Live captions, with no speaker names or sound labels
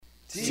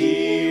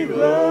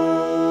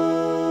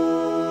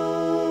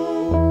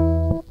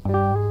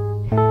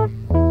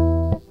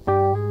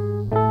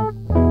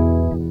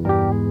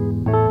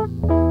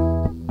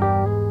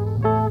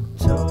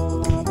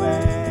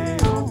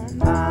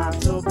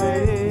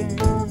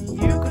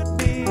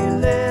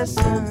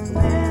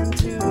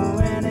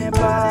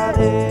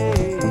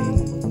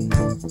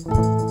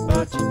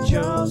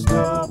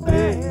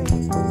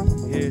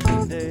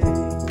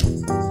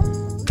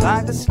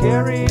Like the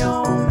scary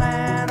old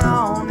man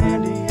on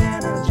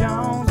Indiana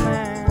Jones,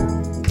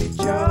 man, he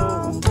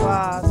chose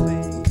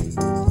wisely.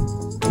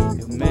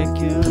 He'll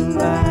make you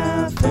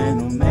laugh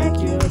and he'll make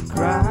you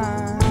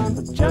cry,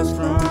 but just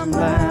from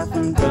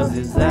laughing, 'cause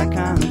he's that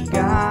kind of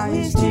guy.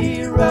 He's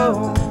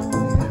T-Row,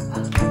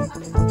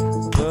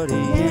 but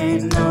he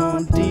ain't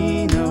no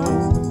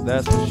Dino,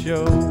 that's for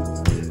sure.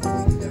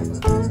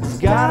 He's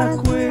got a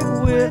quick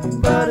wit,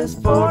 but his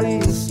 40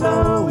 is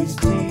slow. He's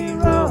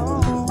T-Row.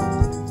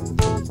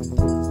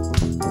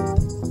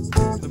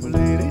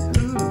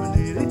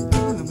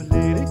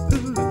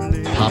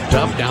 Popped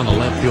up down the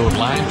left field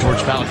line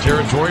towards foul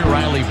territory.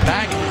 Riley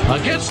back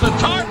against the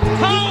tarp.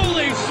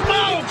 Holy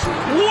smokes!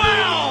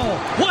 Wow!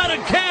 What a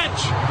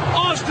catch!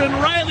 Austin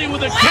Riley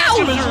with a catch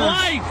of his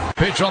life.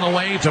 Pitch on the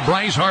way to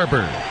Bryce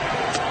Harper.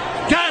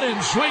 Got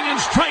him swinging.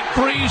 Strike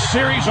three.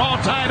 Series all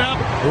tied up.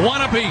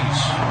 One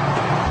apiece.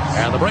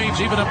 And the Braves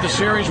even up the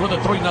series with a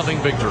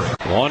 3-0 victory.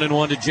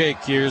 1-1 to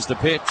Jake. Here's the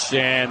pitch,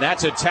 and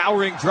that's a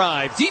towering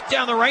drive deep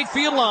down the right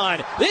field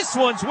line. This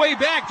one's way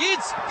back.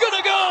 It's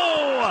gonna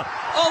go!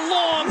 A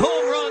long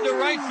home run to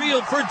right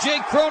field for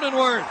Jake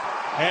Cronenworth.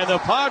 And the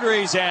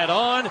Padres add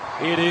on.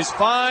 It is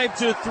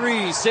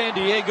 5-3, San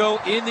Diego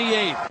in the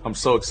 8th. I'm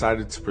so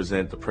excited to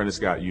present the Prentice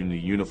Scott Uni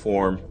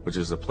uniform, which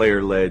is a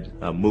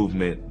player-led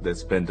movement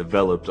that's been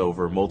developed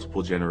over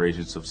multiple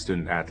generations of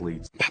student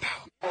athletes.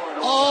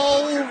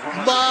 Oh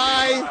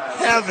my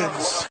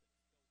heavens.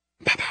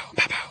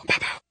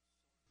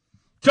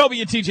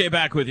 Toby and TJ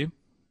back with you.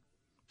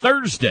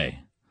 Thursday,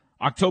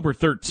 October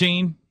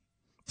 13.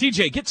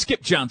 TJ, get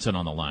Skip Johnson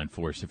on the line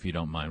for us if you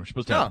don't mind. We're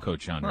supposed to have a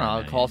coach on.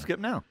 I'll call Skip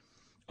now.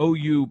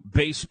 OU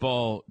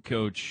baseball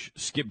coach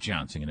Skip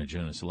Johnson going to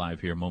join us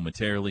live here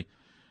momentarily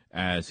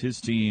as his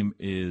team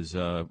is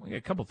a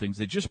couple things.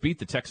 They just beat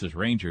the Texas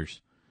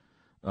Rangers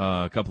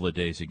a couple of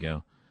days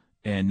ago.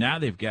 And now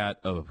they've got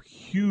a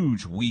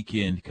huge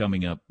weekend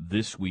coming up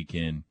this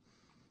weekend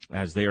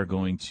as they are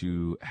going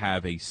to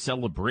have a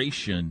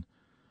celebration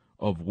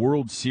of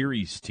World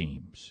Series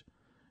teams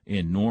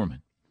in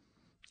Norman.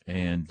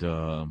 And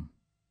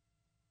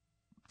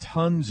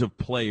tons of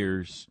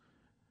players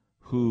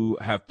who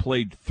have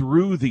played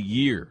through the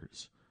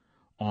years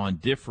on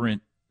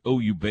different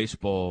OU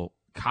baseball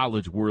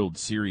college World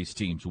Series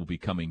teams will be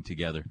coming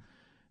together.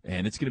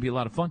 And it's going to be a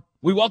lot of fun.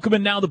 We welcome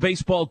in now the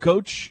baseball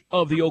coach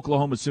of the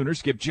Oklahoma Sooners,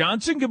 Skip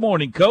Johnson. Good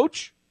morning,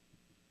 Coach.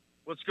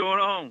 What's going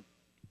on?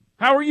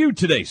 How are you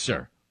today,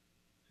 sir?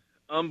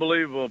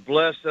 Unbelievable.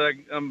 Blessed that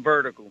I'm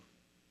vertical.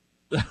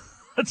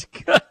 That's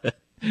good.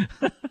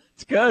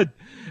 That's good.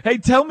 Hey,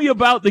 tell me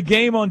about the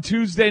game on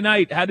Tuesday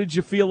night. How did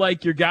you feel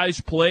like your guys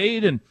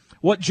played, and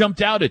what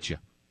jumped out at you?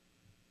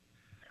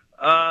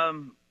 I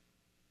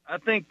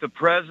think the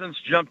presence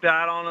jumped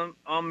out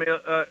on me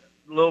a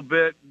little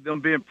bit,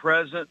 them being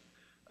present,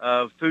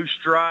 through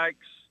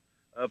strikes,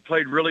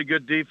 played really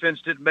good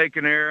defense, didn't make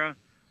an error,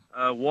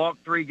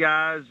 walked 3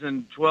 guys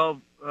and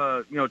 12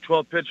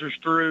 pitchers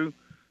through,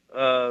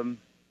 swung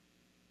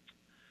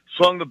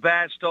the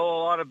bat,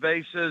 stole a lot of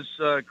bases,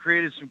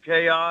 created some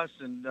chaos,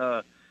 and,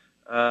 it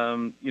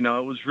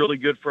was really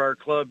good for our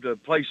club to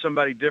play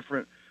somebody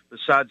different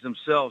besides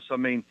themselves. I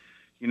mean,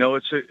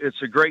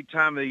 it's a great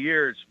time of the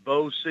year. It's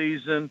bow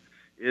season.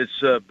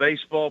 It's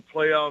baseball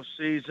playoff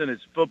season.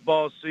 It's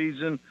football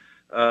season.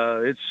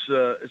 It's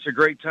a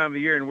great time of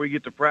the year, and we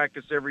get to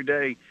practice every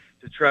day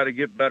to try to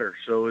get better.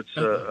 So it's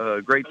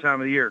a great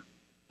time of the year.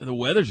 The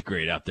weather's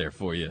great out there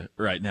for you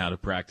right now to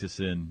practice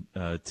in,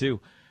 too.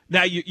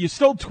 Now, you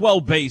stole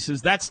 12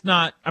 bases. That's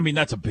a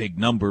big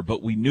number,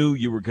 but we knew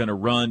you were going to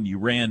run. You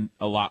ran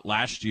a lot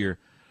last year.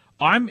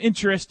 I'm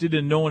interested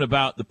in knowing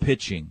about the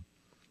pitching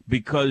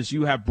because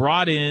you have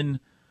brought in,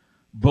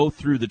 both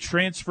through the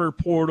transfer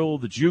portal,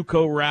 the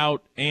JUCO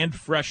route, and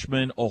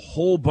freshmen, a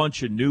whole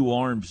bunch of new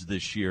arms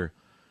this year.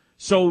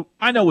 So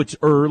I know it's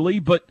early,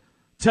 but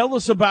tell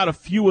us about a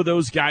few of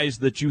those guys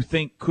that you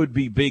think could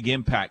be big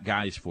impact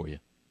guys for you.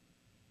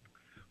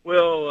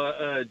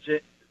 Well,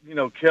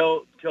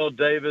 Kel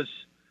Davis,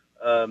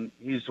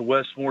 he's a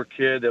Westmore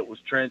kid that was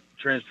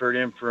transferred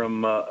in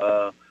from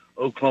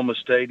Oklahoma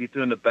State. He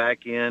threw in the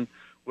back end.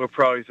 We'll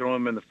probably throw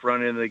him in the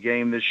front end of the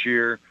game this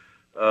year.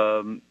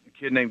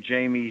 Kid named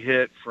Jamie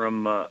Hitt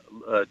from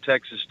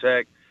Texas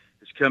Tech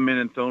has come in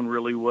and thrown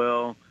really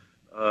well.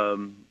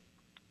 Some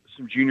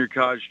junior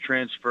college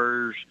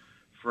transfers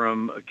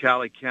from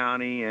Cali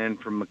County and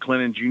from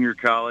McLennan Junior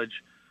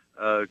College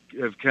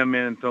have come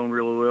in and thrown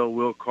really well.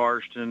 Will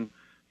Karsten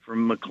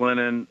from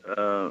McLennan,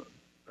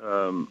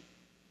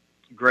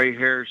 Gray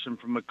Harrison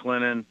from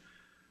McLennan,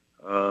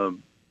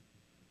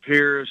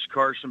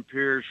 Carson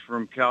Pierce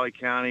from Cali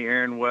County,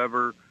 Aaron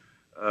Weber,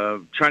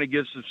 trying to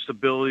get some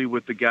stability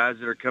with the guys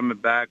that are coming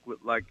back with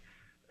like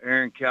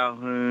Aaron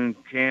Calhoun,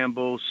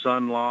 Campbell,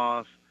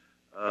 Sunloff,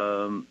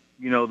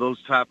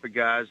 those type of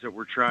guys that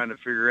we're trying to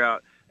figure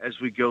out as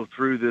we go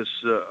through this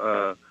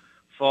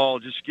fall.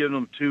 Just giving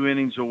them 2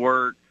 innings of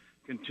work,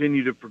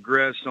 continue to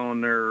progress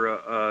on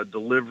their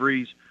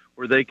deliveries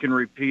where they can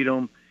repeat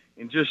them,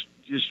 and just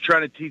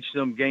trying to teach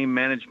them game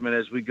management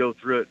as we go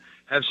through it.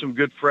 Have some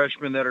good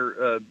freshmen that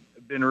are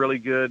been really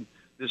good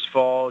this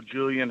fall.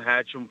 Julian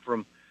Hatcham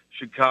from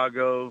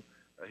Chicago,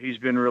 he's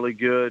been really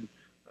good.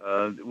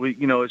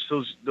 It's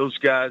those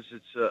guys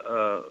that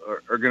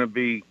are going to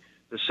be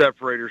the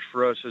separators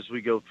for us as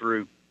we go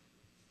through.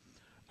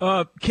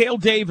 Cale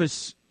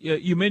Davis,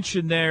 you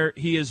mentioned there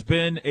he has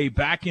been a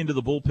back into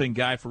the bullpen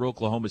guy for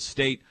Oklahoma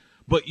State,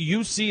 but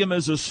you see him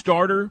as a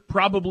starter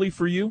probably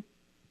for you?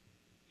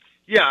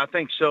 Yeah, I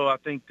think so. I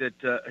think that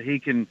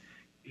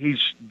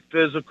he's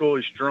physical,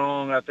 he's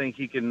strong. I think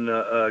he can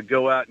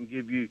go out and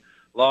give you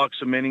logs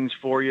some innings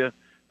for you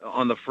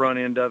on the front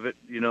end of it.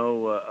 He's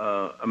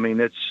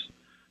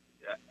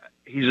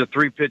a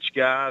 3-pitch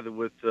guy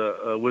with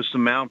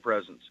some mound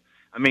presence.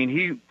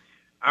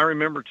 I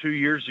remember 2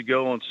 years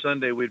ago on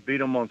Sunday, we'd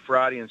beat him on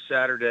Friday and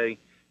Saturday,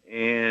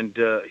 and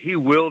he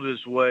willed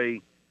his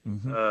way.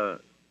 Mm-hmm.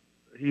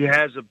 He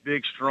has a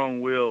big, strong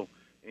will,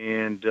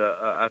 and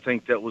I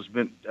think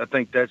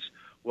that's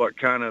what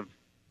kind of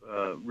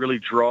really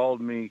drawed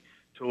me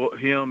to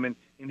him, and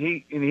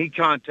he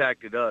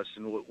contacted us,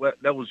 and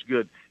that was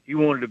good. He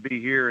wanted to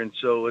be here, and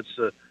so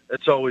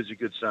that's always a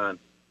good sign.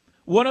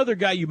 One other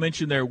guy you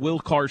mentioned there, Will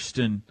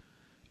Karsten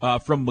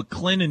from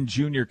McLennan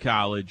Junior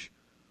College,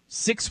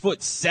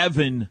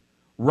 6'7"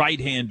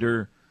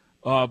 right-hander.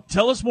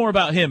 Tell us more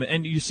about him,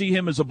 and you see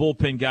him as a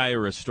bullpen guy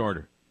or a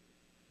starter?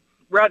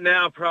 Right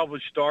now,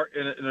 probably start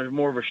in a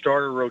more of a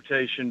starter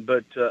rotation,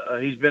 but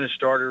he's been a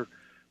starter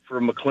for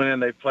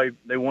McLennan.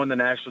 They won the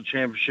national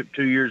championship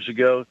 2 years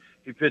ago.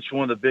 He pitched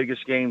one of the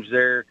biggest games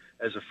there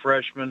as a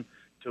freshman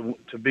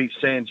to beat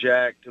San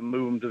Jack to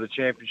move them to the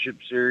championship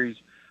series.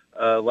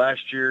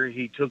 Last year,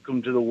 he took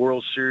them to the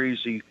World Series.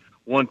 He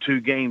won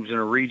 2 games in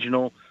a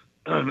regional.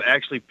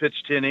 Actually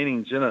pitched 10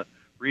 innings in a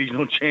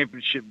regional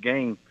championship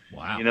game.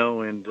 Wow.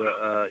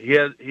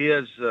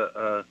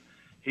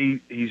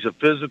 He's a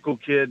physical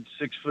kid,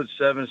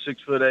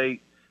 6'7",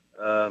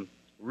 6'8",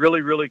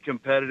 really, really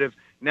competitive.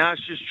 Now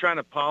it's just trying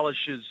to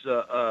polish his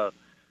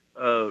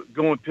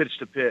going pitch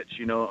to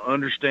pitch,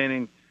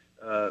 understanding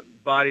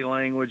body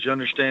language,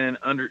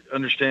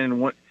 understanding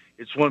what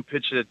it's one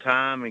pitch at a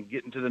time and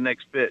getting to the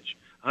next pitch.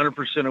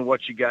 100% of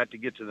what you got to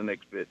get to the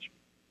next pitch.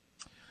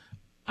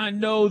 I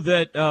know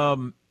that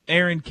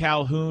Aaron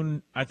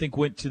Calhoun, I think,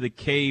 went to the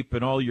Cape,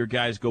 and all your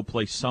guys go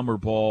play summer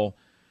ball.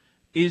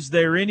 Is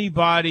there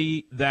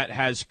anybody that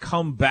has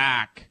come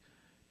back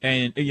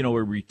and, a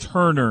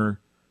returner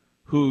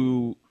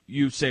who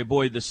you say,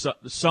 boy, the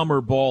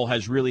summer ball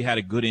has really had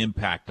a good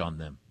impact on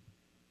them?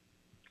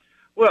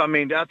 Well,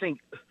 I think,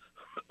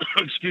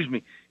 excuse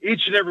me,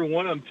 each and every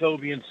one of them,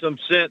 Toby, in some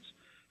sense,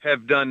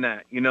 have done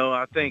that.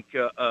 I think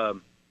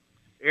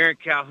Aaron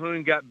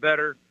Calhoun got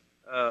better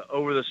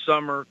over the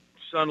summer.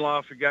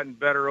 Sunloff had gotten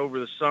better over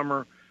the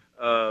summer.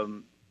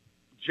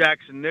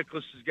 Jackson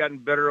Nicholas has gotten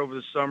better over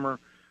the summer.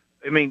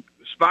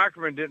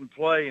 Spikerman didn't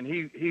play, and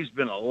he's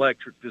been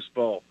electric this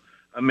fall.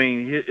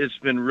 It's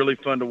been really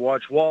fun to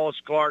watch.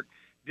 Wallace Clark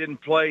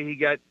didn't play. He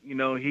got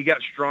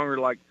stronger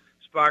like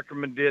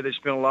Spikerman did. They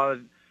spent a lot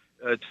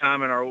of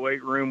time in our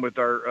weight room with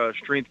our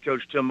strength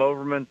coach, Tim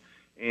Overman.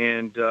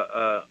 And,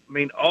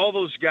 all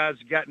those guys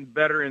have gotten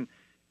better. And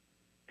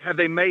have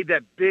they made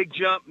that big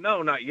jump?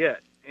 No, not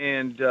yet.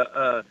 And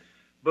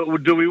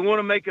but do we want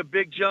to make a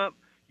big jump?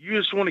 You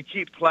just want to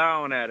keep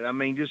plowing at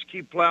it. Just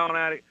keep plowing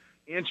at it.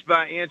 Inch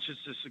by inch,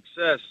 it's a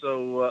success.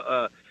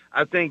 So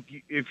I think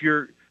if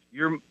you're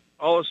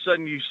all of a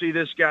sudden you see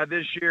this guy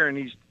this year,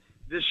 and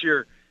this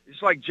year,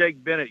 it's like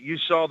Jake Bennett. You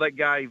saw that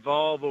guy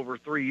evolve over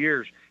 3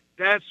 years.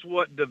 That's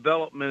what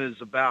development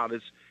is about.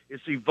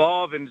 It's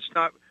evolving. It's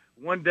not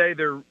one day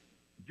they're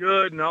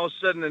good and all of a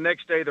sudden the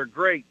next day they're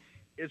great.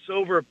 It's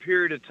over a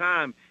period of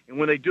time, and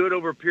when they do it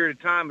over a period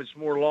of time, it's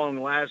more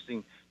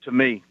long-lasting to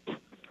me.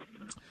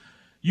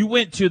 You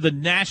went to the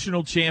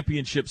national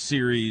championship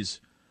series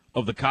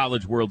of the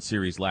College World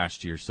Series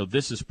last year, so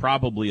this is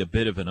probably a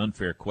bit of an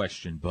unfair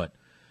question, but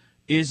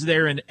is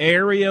there an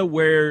area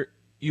where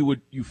you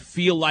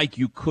feel like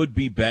you could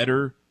be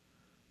better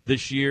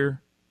this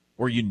year,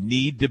 or you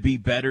need to be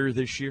better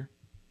this year?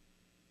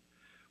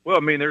 Well,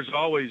 there's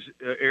always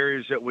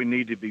areas that we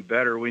need to be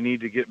better. We need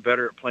to get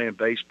better at playing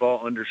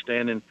baseball,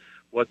 understanding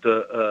what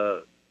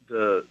the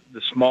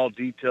small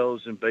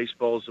details in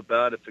baseball is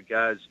about. If a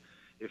guy's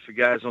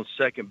on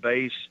second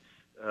base,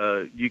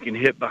 you can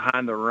hit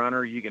behind the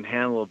runner. You can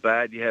handle a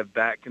bat. You have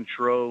bat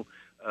control.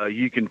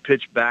 You can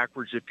pitch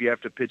backwards. If you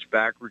have to pitch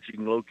backwards, you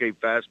can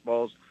locate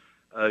fastballs.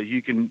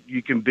 You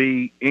can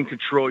be in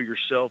control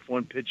yourself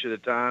one pitch at a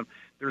time.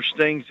 There's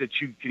things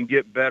that you can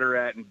get better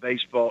at in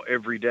baseball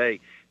every day.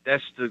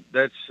 That's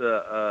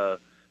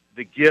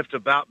the gift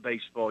about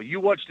baseball. You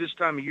watch this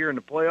time of year in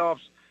the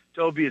playoffs,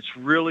 Toby, it's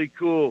really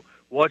cool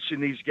watching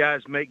these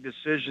guys make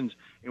decisions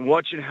and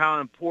watching how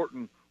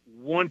important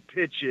one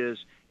pitch is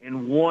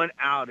and one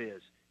out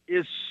is.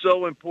 It's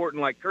so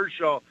important. Like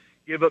Kershaw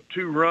gave up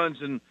 2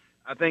 runs in,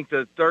 I think,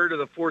 the 3rd or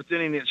the 4th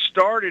inning. It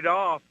started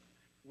off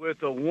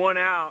with a 1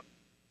 out,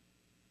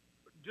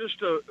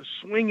 just a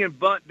swing and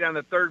bunt down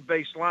the third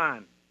base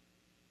line,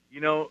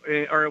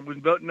 or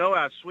with no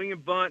out, swing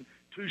and bunt,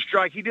 2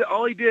 strike.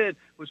 All he did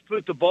was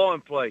put the ball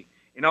in play,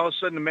 and all of a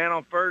sudden the man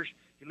on first,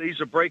 he leaves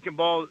a breaking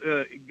ball,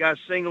 got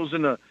singles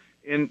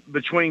in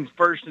between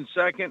first and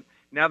second.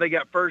 Now they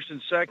got first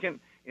and second,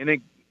 and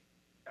then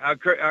how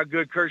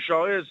good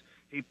Kershaw is,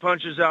 he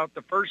punches out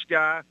the first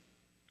guy,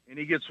 and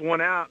he gets 1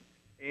 out,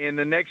 and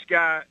the next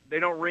guy, they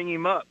don't ring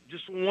him up.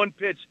 Just one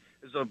pitch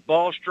is a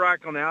ball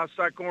strike on the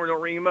outside corner,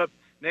 don't ring him up.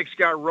 Next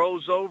guy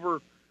rolls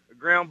over a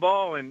ground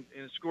ball and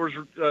scores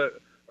a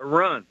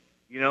run,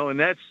 and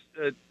that's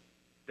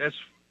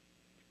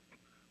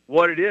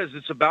what it is.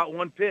 It's about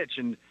one pitch,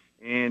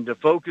 and to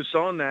focus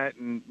on that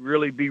and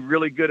really be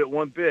really good at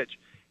one pitch.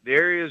 The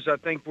areas I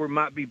think we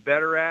might be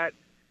better at,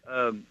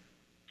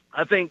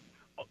 I think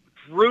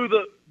we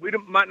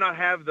might not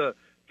have the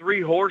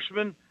 3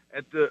 horsemen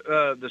at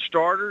the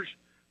starters,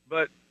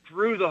 but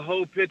through the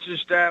whole pitching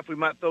staff, we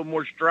might throw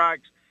more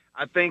strikes.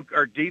 I think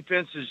our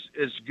defense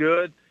is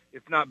good,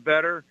 if not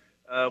better.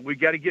 We're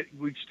going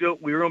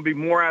to be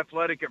more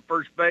athletic at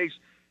first base.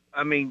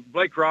 I mean,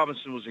 Blake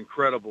Robinson was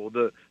incredible,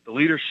 the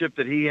leadership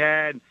that he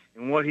had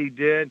and what he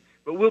did.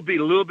 But we'll be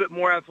a little bit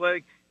more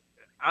athletic.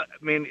 I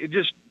mean,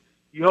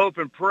 you hope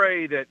and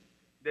pray that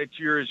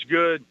you're as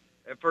good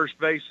at first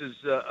base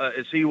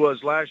as he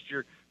was last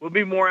year. We'll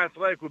be more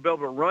athletic. We'll be able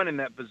to run in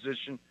that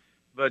position.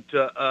 But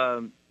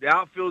the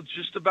outfield's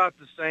just about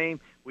the same.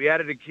 We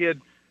added a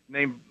kid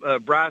named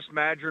Bryce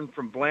Madron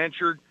from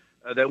Blanchard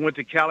that went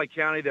to Cali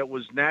County that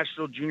was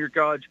National Junior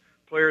College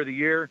Player of the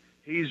Year.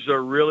 He's a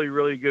really,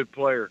 really good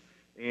player.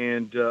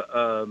 And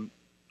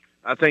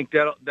I think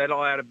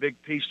that'll add a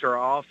big piece to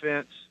our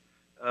offense.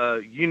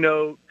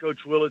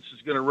 Coach Willits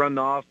is going to run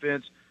the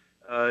offense.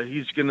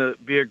 He's going to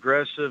be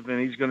aggressive, and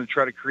he's going to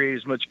try to create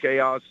as much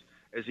chaos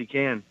as he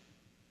can.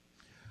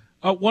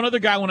 One other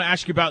guy I want to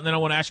ask you about, and then I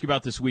want to ask you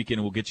about this weekend,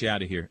 and we'll get you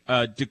out of here.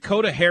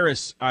 Dakota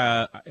Harris,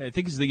 I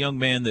think is the young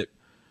man that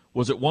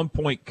was at one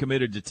point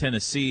committed to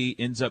Tennessee,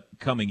 ends up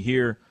coming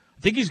here.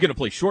 I think he's going to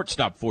play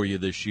shortstop for you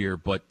this year,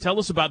 but tell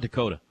us about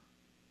Dakota.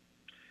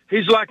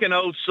 He's like an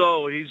old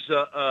soul.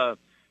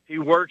 He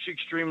works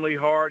extremely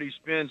hard. He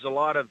spends a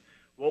lot of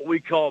what we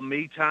call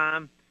me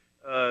time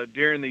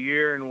during the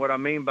year, and what I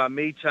mean by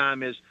me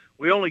time is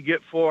we only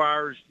get 4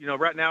 hours.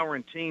 Right now we're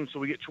in teams, so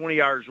we get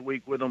 20 hours a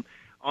week with them.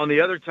 On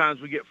the other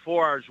times, we get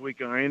 4 hours a week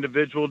on our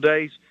individual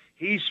days.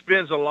 He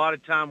spends a lot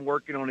of time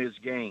working on his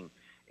game,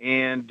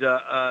 and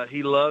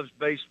he loves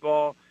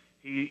baseball.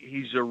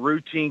 He's a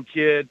routine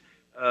kid.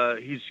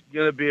 He's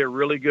going to be a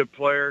really good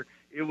player.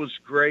 It was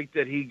great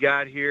that he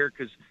got here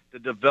because the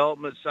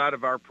development side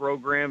of our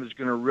program is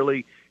going to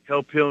really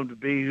help him to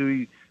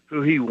be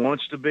who he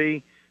wants to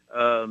be.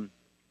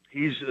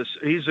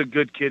 He's a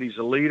good kid. He's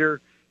a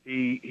leader.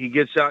 He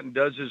gets out and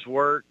does his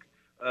work.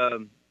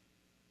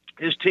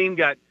 His team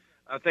got,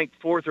 I think,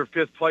 4th or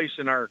 5th place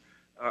in our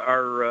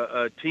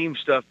team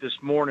stuff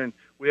this morning.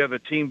 We have a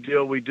team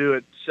deal we do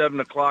at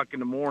 7:00 in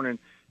the morning,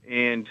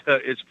 and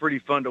it's pretty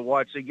fun to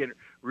watch. They get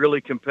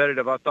really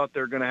competitive. I thought they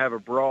were going to have a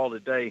brawl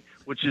today,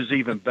 which is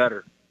even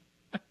better.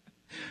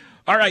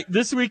 All right,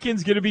 this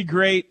weekend's going to be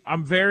great.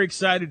 I'm very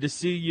excited to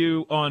see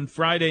you on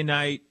Friday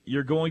night.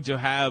 You're going to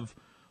have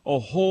a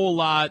whole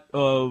lot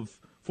of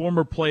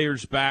former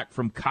players back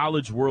from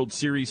College World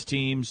Series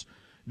teams,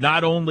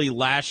 not only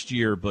last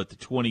year, but the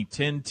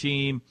 2010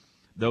 team,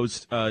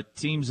 those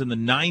teams in the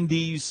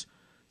 90s,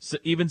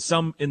 even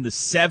some in the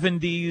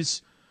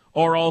 70s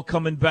are all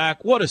coming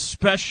back. What a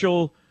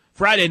special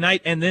Friday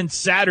night, and then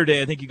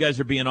Saturday, I think you guys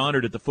are being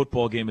honored at the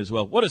football game as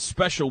well. What a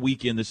special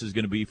weekend this is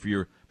going to be for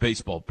your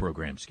baseball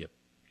program, Skip.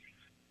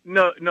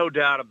 No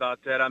doubt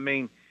about that. I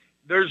mean,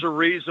 there's a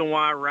reason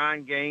why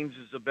Ryan Gaines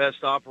is the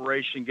best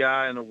operation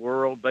guy in the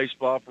world,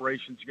 baseball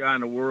operations guy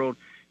in the world.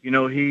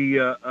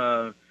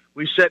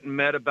 We sat and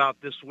met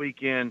about this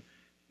weekend,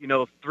 3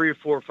 or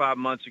 4 or 5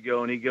 months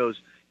ago, and he goes,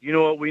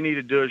 what we need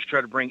to do is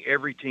try to bring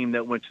every team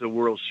that went to the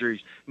World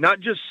Series, not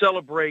just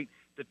celebrate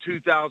the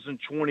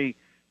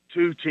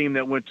 2022 team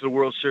that went to the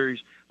World Series.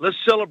 Let's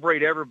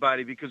celebrate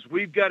everybody because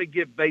we've got to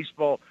get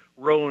baseball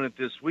rolling at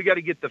this. We got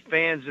to get the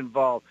fans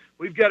involved.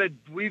 We've got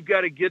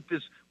to get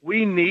this.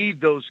 We need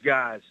those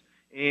guys.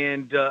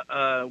 And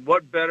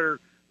what better,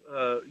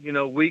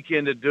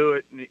 weekend to do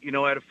it,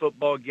 at a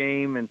football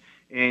game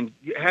and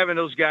having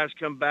those guys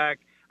come back.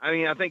 I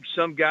mean, I think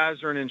some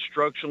guys are in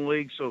instruction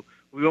league, so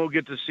we won't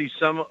get to see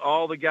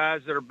all the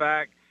guys that are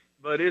back,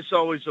 but it's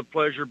always a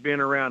pleasure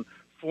being around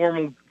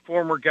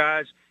former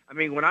guys. I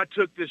mean, when I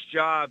took this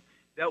job,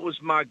 that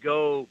was my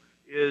goal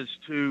is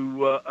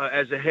to,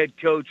 as a head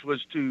coach,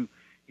 was to,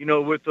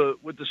 with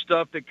the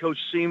stuff that Coach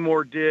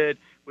Seymour did,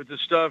 with the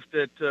stuff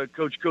that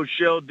Coach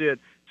Cochelle did,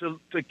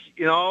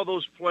 to all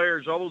those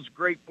players, all those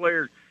great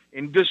players,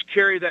 and just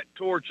carry that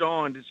torch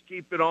on, just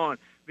keep it on,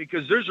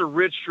 because there's a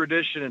rich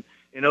tradition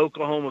in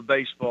Oklahoma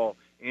baseball,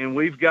 and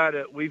we've got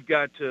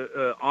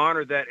to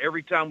honor that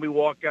every time we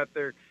walk out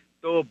there,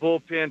 throw a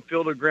bullpen,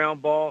 field a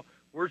ground ball.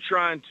 We're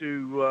trying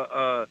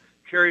to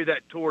carry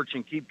that torch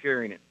and keep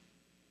carrying it.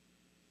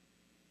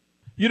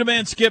 You the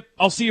man, Skip.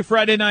 I'll see you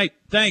Friday night.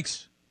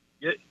 Thanks.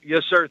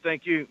 Yes, sir.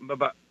 Thank you.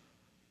 Bye-bye.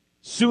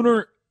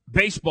 Sooner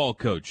baseball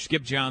coach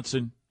Skip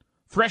Johnson,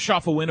 fresh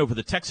off a win over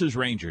the Texas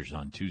Rangers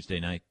on Tuesday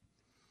night,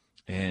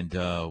 and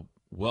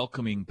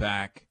welcoming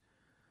back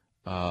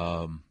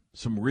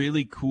some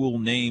really cool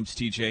names,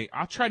 TJ.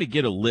 I'll try to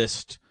get a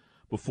list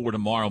before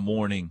tomorrow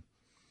morning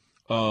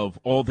of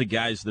all the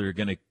guys that are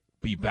going to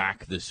be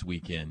back this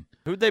weekend.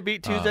 Who'd they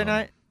beat Tuesday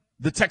night?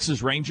 The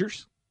Texas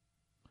Rangers.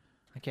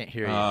 I can't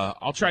hear you.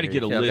 I'll try to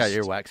get a list. I've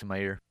got earwax in my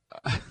ear.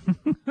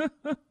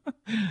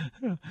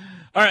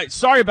 All right,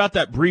 sorry about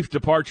that brief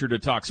departure to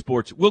talk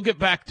sports. We'll get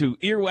back to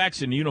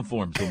earwax and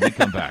uniforms when we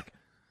come back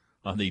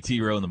on the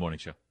T-Row in the Morning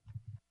Show.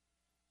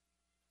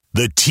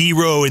 The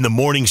T-Row in the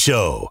Morning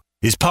Show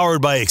is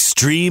powered by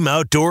Extreme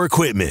Outdoor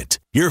Equipment,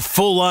 your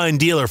full-line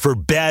dealer for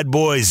bad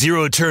boy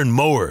zero-turn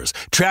mowers,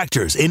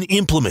 tractors, and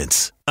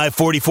implements.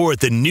 I-44 at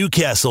the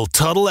Newcastle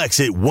Tuttle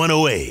Exit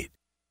 108.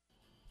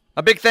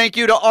 A big thank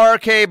you to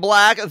RK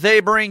Black. They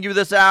bring you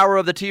this hour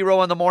of the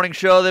T-Row in the Morning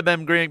Show. They've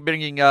been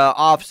bringing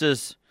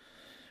offices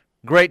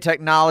great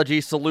technology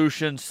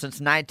solutions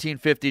since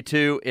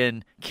 1952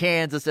 in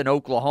Kansas and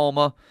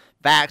Oklahoma.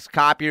 Fax,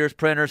 copiers,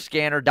 printers,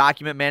 scanner,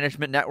 document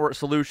management, network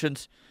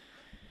solutions.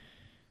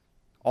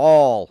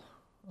 All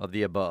of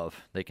the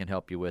above they can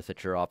help you with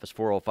at your office.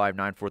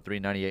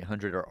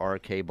 405-943-9800 or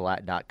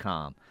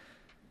rkblack.com.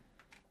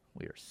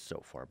 We are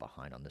so far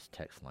behind on this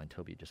text line.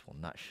 Toby just will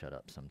not shut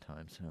up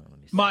sometimes. Let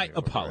me see My here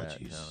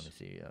apologies. let me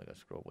see. I got to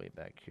scroll way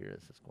back here.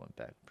 This is going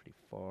back pretty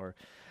far.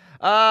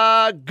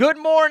 Good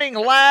morning,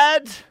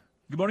 lads.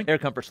 Good morning. Air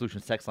Comfort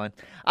Solutions text line.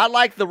 I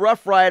like the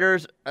Rough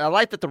Riders. I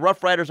like that the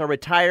Rough Riders are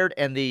retired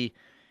and the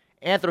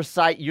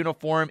anthracite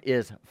uniform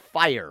is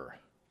fire.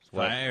 That's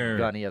what Fire.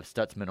 Gunny of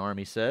Stutzman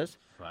Army says.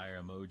 Fire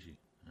emoji.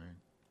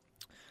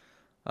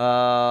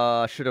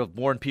 Should have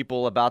warned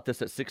people about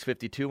this at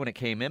 6:52 when it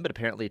came in, but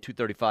apparently at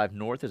 235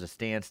 North is a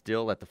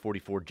standstill at the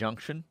 44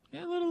 junction.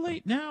 Yeah, a little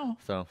late now.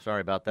 So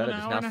sorry about that.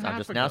 I'm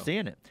just now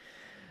seeing it.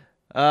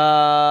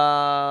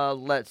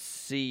 Let's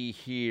see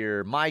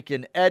here. Mike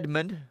and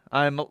Edmond.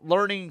 I'm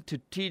leaning to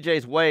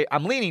TJ's way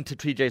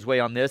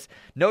on this.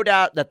 No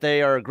doubt that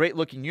they are a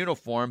great-looking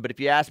uniform, but if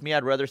you ask me,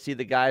 I'd rather see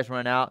the guys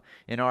run out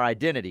in our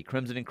identity,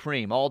 Crimson and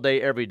Cream, all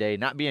day, every day,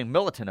 not being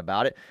militant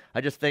about it.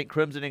 I just think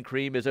Crimson and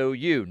Cream is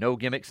OU. No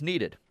gimmicks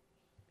needed.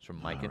 It's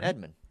from Mike and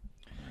Edmond.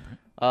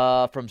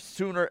 From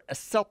Sooner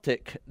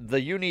Celtic,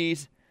 the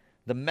unis,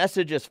 the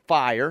message is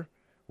fire.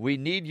 We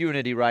need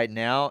unity right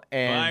now,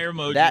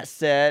 and that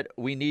said,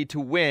 we need to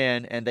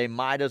win, and they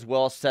might as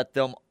well set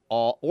them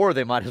all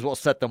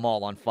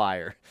on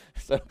fire.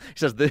 So he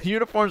says the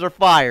uniforms are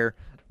fire,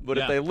 but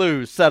if they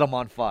lose, set them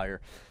on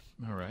fire.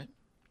 All right.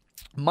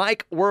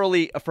 Mike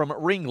Worley from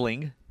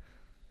Ringling,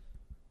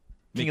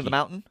 King of the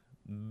Mountain,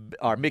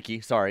 or Mickey,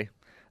 sorry,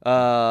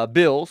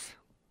 Bills.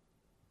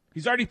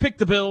 He's already picked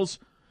the Bills.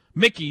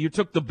 Mickey, you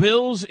took the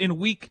Bills in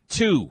week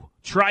 2.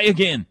 Try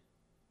again.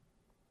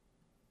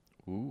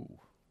 Ooh.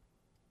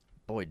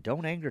 Boy,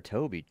 don't anger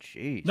Toby.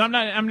 Jeez. No, I'm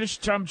not.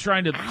 I'm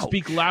trying to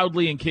speak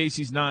loudly in case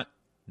he's not.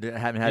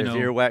 Haven't had his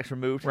earwax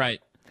removed. Right.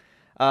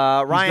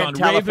 Ryan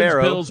Talafero.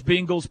 Ravens, Bills,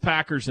 Bengals,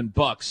 Packers, and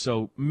Bucks.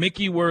 So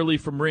Mickey Worley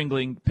from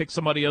Ringling, pick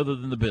somebody other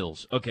than the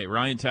Bills. Okay,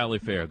 Ryan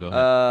Talafero, go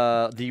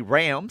ahead. The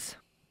Rams.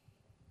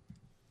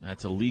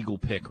 That's a legal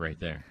pick right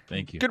there.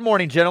 Thank you. Good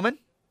morning, gentlemen.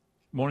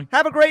 Morning.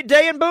 Have a great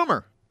day in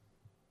Boomer.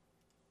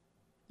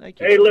 Thank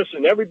you. Hey,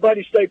 listen,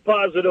 everybody stay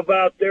positive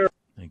out there.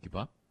 Thank you,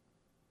 Bob.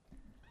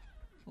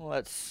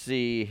 Let's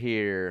see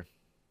here.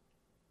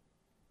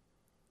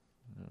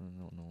 I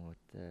don't know what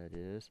that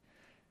is.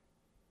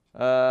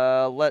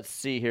 Let's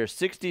see here.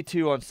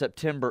 62 on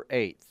September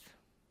 8th.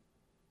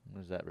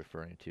 What is that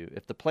referring to?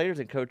 If the players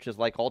and coaches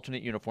like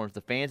alternate uniforms,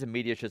 the fans and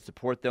media should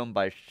support them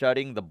by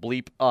shutting the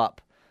bleep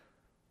up.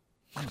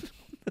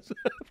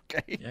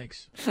 Okay.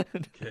 Yikes.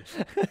 Okay.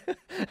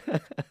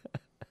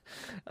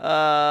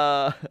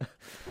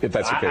 If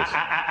that's the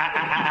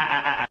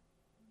case.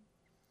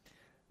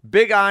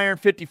 Big Iron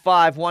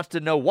 55 wants to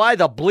know why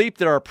the bleep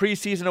there are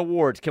preseason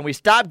awards. Can we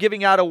stop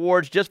giving out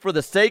awards just for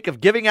the sake of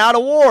giving out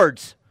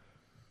awards?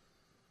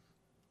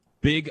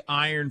 Big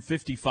Iron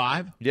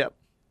 55? Yep.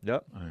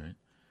 All right.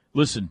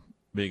 Listen,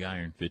 Big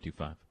Iron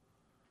 55.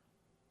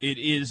 It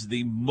is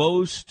the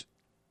most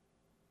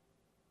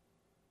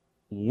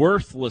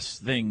worthless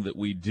thing that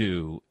we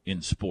do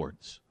in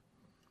sports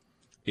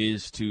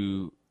is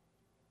to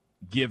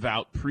give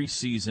out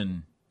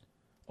preseason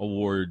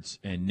awards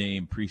and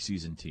name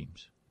preseason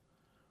teams.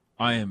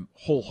 I am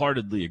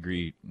wholeheartedly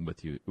agree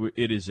with you.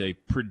 It is a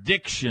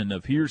prediction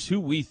of here's who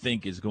we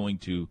think is going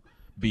to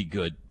be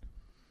good.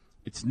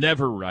 It's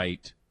never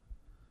right.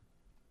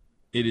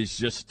 It is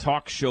just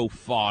talk show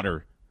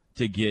fodder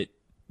to get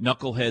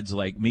knuckleheads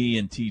like me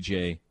and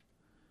TJ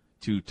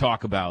to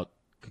talk about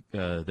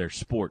their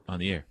sport on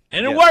the air.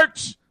 And it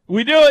works.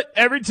 We do it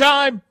every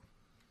time.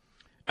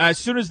 As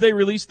soon as they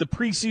release the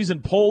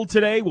preseason poll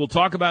today, we'll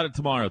talk about it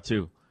tomorrow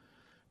too.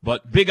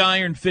 But Big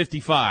Iron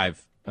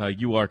 55,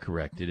 you are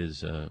correct. It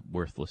is a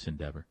worthless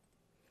endeavor.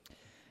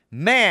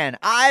 Man,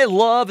 I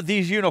love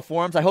these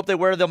uniforms. I hope they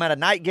wear them at a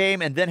night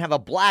game and then have a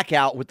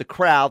blackout with the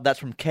crowd. That's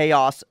from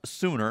Chaos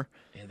Sooner.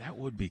 Yeah, that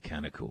would be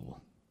kind of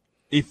cool.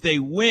 If they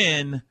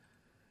win,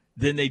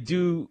 then they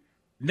do.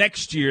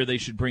 Next year, they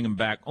should bring them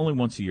back. Only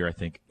once a year, I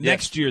think. Yes.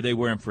 Next year, they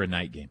wear them for a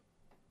night game.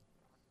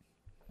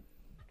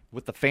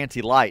 With the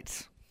fancy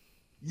lights.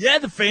 Yeah,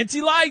 the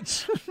fancy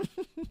lights.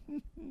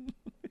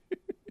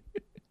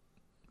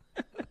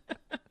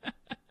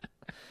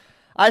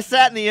 I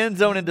sat in the end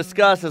zone in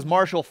disgust as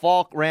Marshall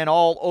Faulk ran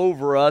all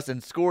over us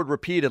and scored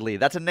repeatedly.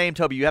 That's a name,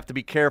 Toby, you have to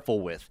be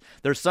careful with.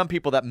 There's some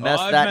people that mess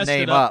that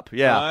name up.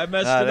 Yeah, I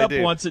messed it up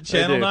once at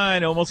Channel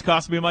 9. It almost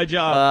cost me my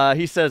job.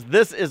 He says,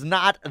 this is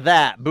not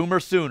that. Boomer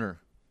Sooner.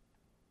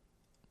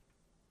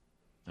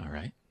 All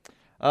right.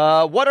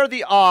 What are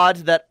the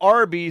odds that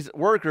Arby's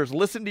workers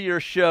listen to your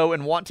show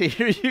and want to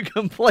hear you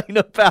complain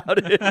about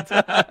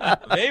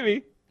it?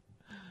 Maybe.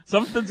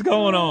 Something's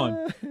going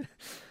on.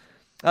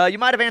 You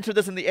might have answered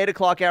this in the 8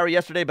 o'clock hour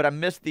yesterday, but I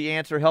missed the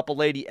answer. Help a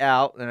lady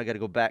out. Then I got to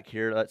go back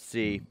here. Let's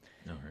see.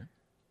 All right.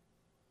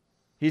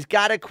 He's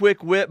got a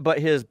quick whip, but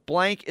his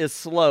blank is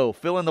slow.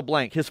 Fill in the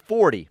blank. His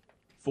 40.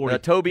 40.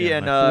 Toby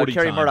and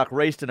Kerry time. Murdoch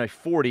raced in a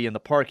 40 in the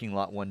parking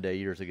lot one day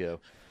years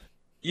ago.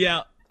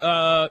 Yeah.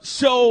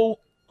 So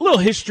a little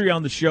history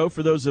on the show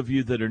for those of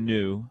you that are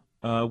new.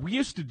 We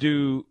used to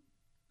do,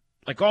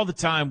 like all the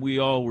time, we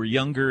all were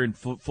younger and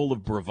full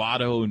of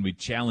bravado, and we'd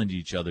challenge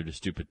each other to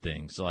stupid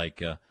things.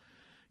 Like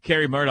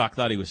Kerry Murdoch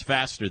thought he was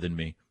faster than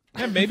me.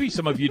 And maybe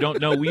some of you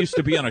don't know, we used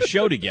to be on a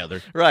show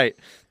together. Right.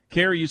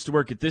 Kerry used to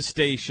work at this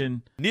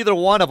station. Neither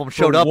one of them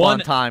showed up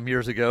on time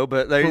years ago,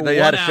 but they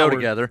had a show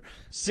together.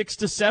 6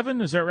 to 7,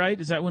 is that right?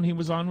 Is that when he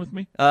was on with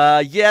me?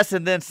 Yes,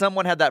 and then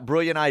someone had that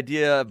brilliant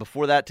idea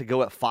before that to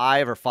go at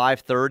 5 or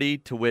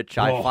 5:30, to which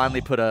I finally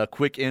put a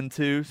quick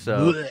into.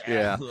 So,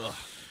 yeah.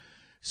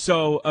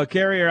 So,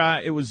 Kerry and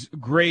I, it was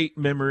great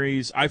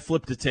memories. I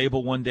flipped a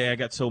table one day. I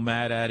got so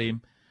mad at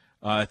him.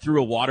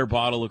 Threw a water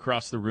bottle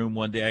across the room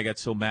one day. I got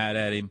so mad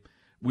at him.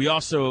 We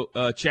also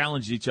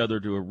challenged each other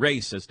to a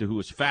race as to who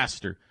was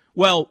faster.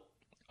 Well,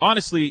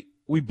 honestly,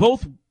 we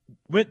both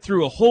went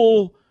through a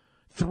whole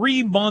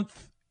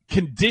 3-month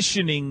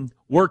conditioning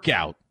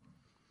workout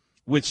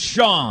with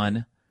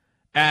Sean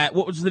at,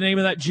 what was the name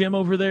of that gym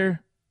over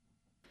there?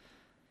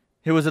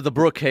 It was at the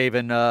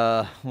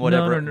Brookhaven,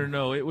 whatever.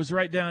 No. It was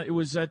right down. It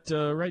was at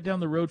right down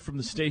the road from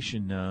the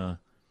station.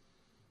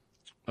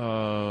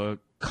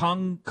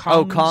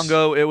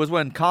 Congo. It was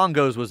when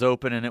Congo's was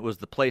open, and it was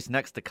the place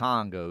next to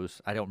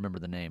Congo's. I don't remember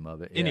the name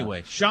of it.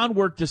 Anyway, Sean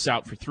worked us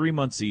out for 3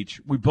 months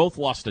each. We both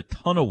lost a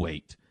ton of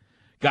weight,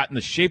 got in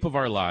the shape of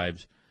our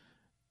lives,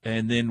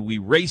 and then we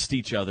raced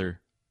each other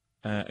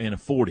in a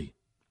 40.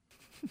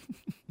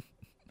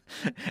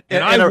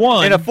 And I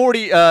won. In a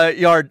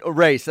 40-yard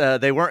race.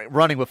 They weren't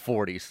running with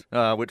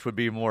 40s, which would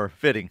be more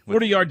fitting.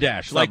 40-yard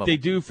dash, like they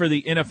do for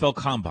the NFL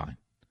Combine.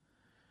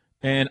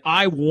 And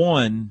I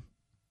won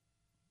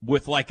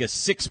with like a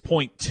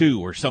 6.2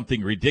 or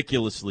something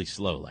ridiculously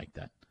slow like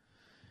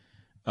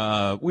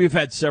that. We've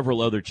had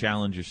several other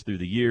challenges through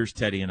the years.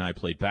 Teddy and I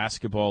played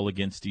basketball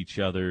against each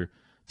other.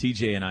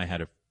 TJ and I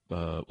had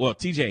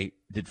TJ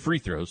did free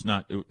throws,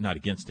 not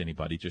against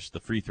anybody, just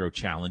the free throw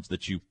challenge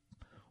that you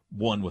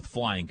won with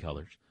flying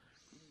colors.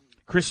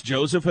 Chris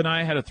Joseph and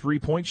I had a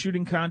 3-point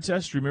shooting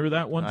contest. Remember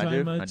that one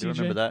time, I do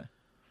remember that.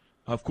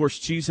 Of course,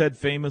 Cheesehead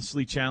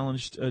famously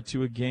challenged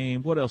to a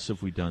game. What else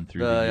have we done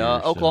through the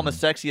years? Oklahoma's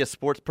sexiest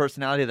sports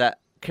personality. That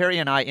Kerry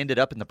and I ended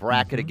up in the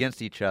bracket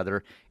against each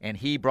other, and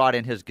he brought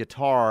in his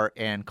guitar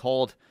and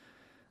called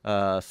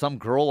some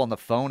girl on the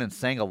phone and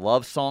sang a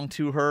love song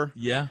to her.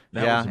 Yeah,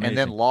 that was amazing. And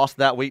then lost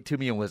that weight to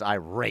me and was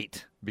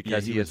irate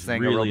because he had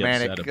sang really a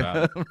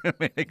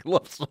romantic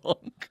love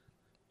song.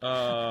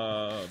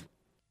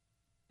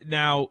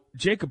 Now,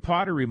 Jacob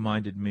Potter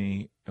reminded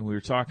me, and we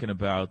were talking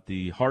about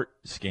the heart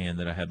scan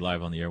that I had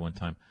live on the air one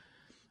time.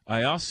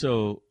 I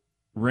also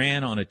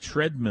ran on a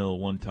treadmill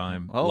one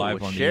time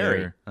live on the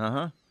air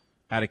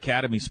at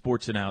Academy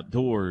Sports and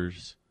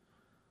Outdoors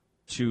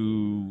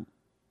to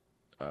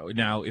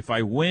now, if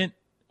I went,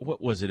 what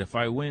was it? If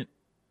I went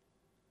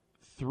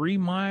 3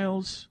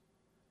 miles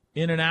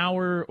in an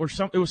hour or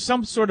something, it was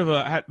some sort of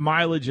a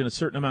mileage in a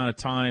certain amount of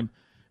time.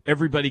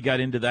 Everybody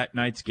got into that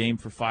night's game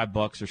for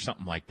 $5 or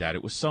something like that.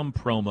 It was some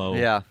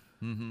promo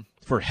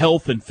for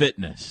health and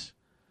fitness.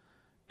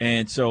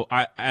 And so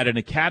at an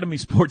Academy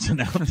Sports and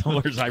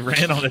Outdoors, I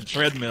ran on a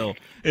treadmill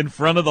in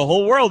front of the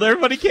whole world.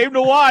 Everybody came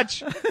to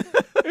watch.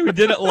 We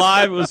did it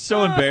live. It was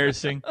so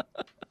embarrassing.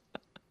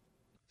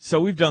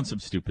 So we've done some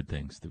stupid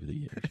things through the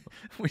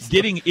years.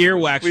 Getting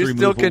earwax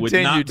removal would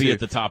not be at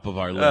the top of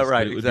our list.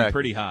 Right, it would be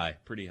pretty high.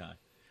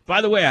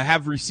 By the way, I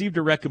have received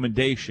a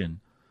recommendation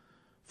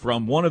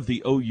from one of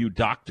the OU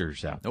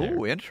doctors out there.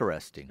 Oh,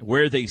 interesting.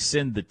 Where they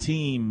send the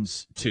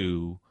teams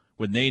to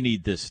when they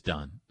need this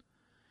done.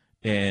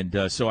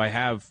 And so I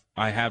have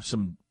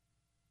some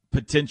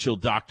potential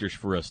doctors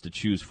for us to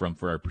choose from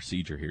for our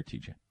procedure here,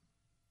 TJ.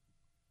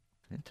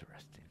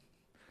 Interesting.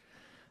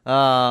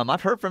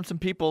 I've heard from some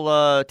people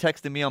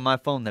texting me on my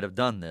phone that have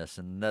done this,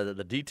 and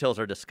the details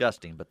are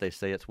disgusting, but they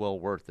say it's well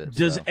worth it.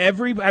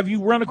 Have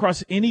you run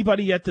across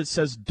anybody yet that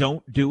says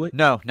don't do it?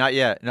 No, not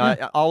yet. No,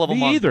 all of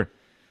them. Me either.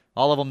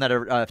 All of them that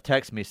have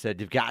texted me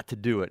said you've got to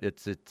do it.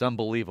 It's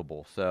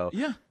unbelievable. So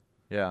yeah.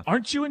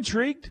 Aren't you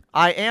intrigued?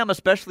 I am,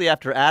 especially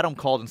after Adam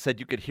called and said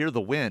you could hear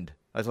the wind.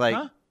 I was like,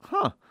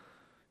 huh?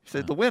 He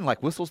said the wind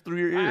like whistles through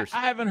your ears.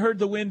 I haven't heard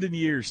the wind in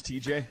years,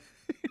 TJ.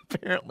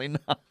 Apparently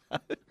not.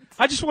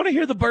 I just want to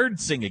hear the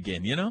birds sing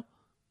again, you know?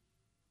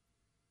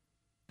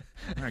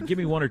 All right, give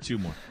me one or two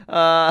more.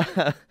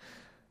 I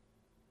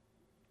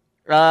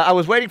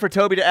was waiting for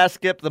Toby to ask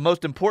Skip the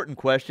most important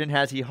question.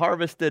 Has he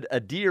harvested a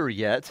deer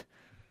yet?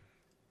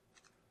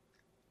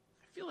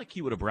 I feel like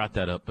he would have brought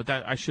that up, but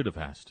I should have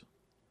asked.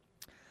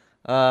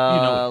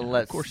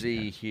 Let's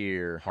see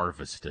here.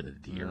 Harvested a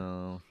deer.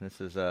 No, this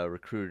is a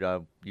recruit.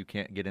 You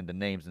can't get into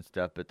names and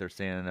stuff, but they're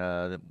saying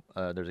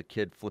there's a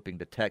kid flipping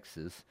to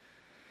Texas.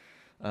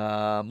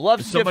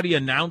 Somebody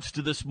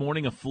announced this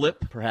morning a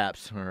flip?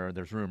 Perhaps, or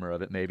there's rumor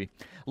of it, maybe.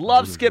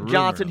 Love Skip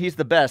Johnson. He's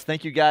the best.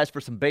 Thank you guys for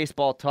some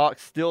baseball talk.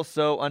 Still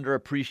so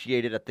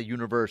underappreciated at the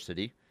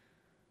university.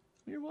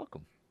 You're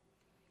welcome.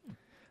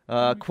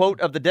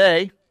 Quote of the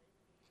day.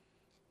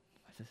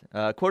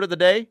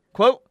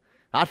 Quote,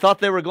 I thought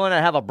they were going to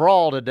have a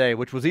brawl today,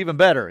 which was even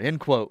better, end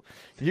quote.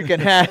 You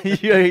can have,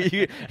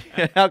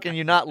 how can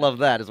you not love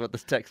that is what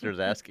this texter is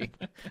asking.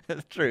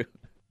 That's true.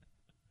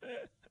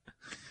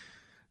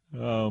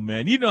 Oh,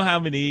 man. You know how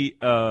many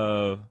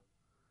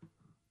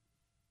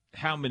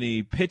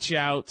pitch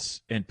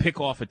outs and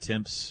pickoff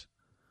attempts?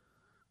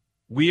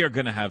 We are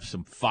going to have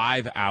some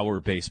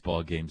 5-hour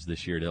baseball games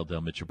this year at L. Del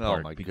Mitchell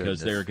Park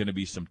because there are going to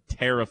be some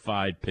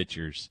terrified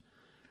pitchers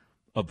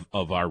of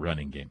our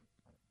running game.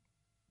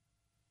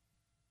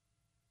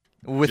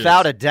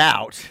 Without a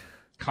doubt.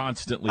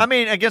 Constantly. I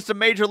mean, against a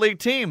major league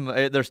team,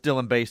 they're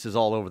stealing bases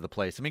all over the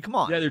place. I mean, come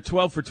on. Yeah, they're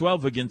 12 for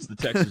 12 against the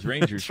Texas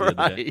Rangers. That's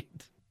right.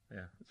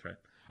 Yeah, that's right.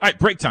 All right,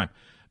 break time.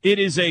 It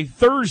is a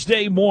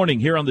Thursday morning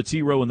here on the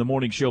T-Row in the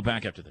Morning Show.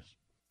 Back after this.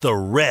 The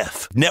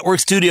Ref. Network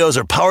studios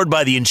are powered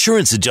by the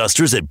insurance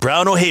adjusters at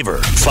Brown O'Haver.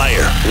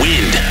 Fire,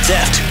 wind,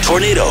 theft,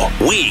 tornado.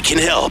 We can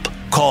help.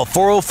 Call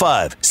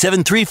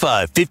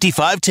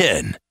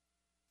 405-735-5510.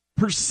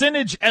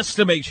 Percentage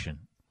estimation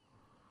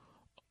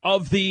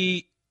of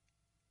the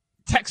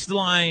text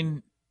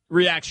line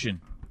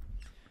reaction.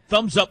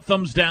 Thumbs up,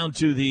 thumbs down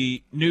to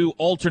the new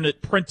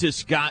alternate Prentice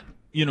Scott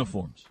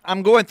uniforms.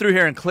 I'm going through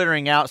here and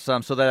clearing out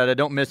some so that I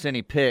don't miss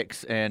any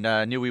picks, and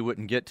I knew we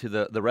wouldn't get to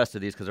the rest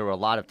of these because there were a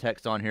lot of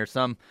text on here,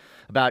 some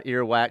about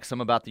earwax,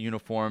 some about the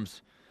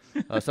uniforms,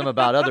 some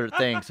about other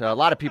things. A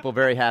lot of people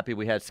very happy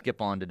we had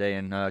Skip on today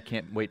and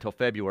can't wait till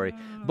February.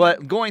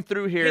 But going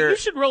through here... Hey, you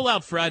should roll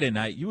out Friday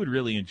night. You would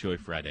really enjoy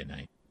Friday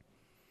night.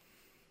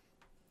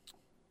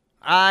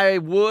 I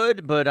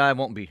would, but I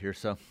won't be here,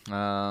 so...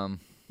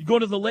 You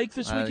going to the lake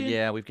this weekend?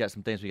 Yeah, we've got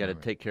some things we got to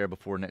take care of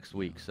before next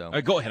week. So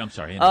go ahead. I'm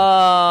sorry.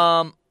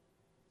 I'm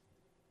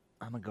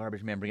a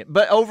garbage man. Bring it.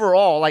 But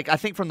overall, like I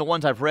think from the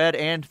ones I've read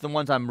and the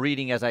ones I'm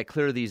reading as I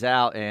clear these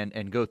out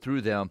and go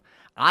through them,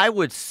 I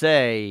would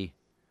say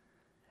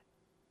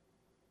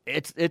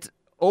it's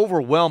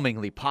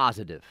overwhelmingly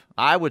positive.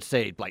 I would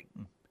say like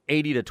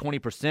 80 to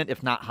 20%,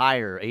 if not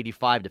higher,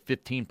 85 to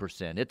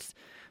 15%. It's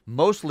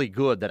mostly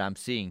good that I'm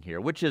seeing here,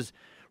 which is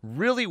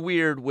really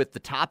weird with the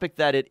topic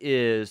that it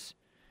is.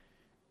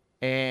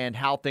 And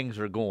how things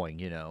are going,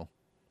 you know.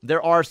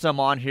 There are some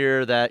on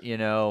here that, you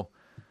know,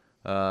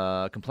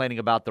 complaining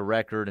about the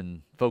record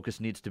and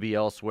focus needs to be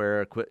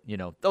elsewhere. You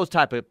know, those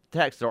type of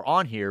texts are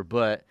on here,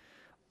 but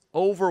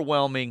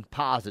overwhelming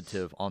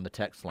positive on the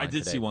text line I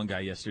did today. see one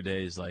guy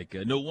yesterday is like,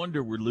 no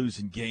wonder we're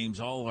losing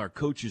games. All our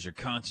coaches are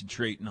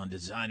concentrating on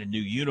designing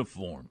new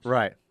uniforms.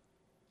 Right.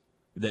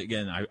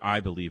 Again,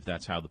 I believe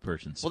that's how the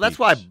person speaks. Well, that's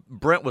why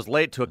Brent was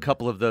late to a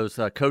couple of those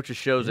coaches'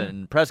 shows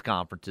and press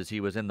conferences. He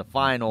was in the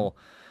final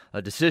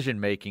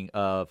decision-making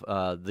of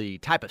the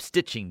type of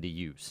stitching to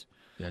use.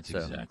 That's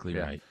exactly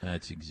right.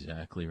 That's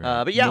exactly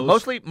right. But yeah,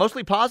 mostly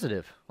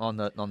positive on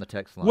the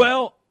text line.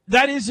 Well,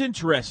 that is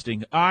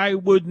interesting. I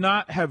would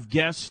not have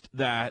guessed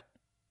that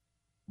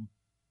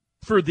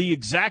for the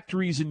exact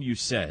reason you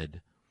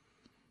said,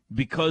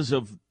 because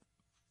of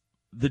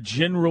the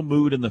general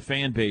mood in the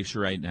fan base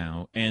right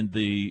now and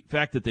the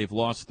fact that they've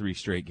lost 3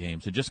 straight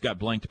games and just got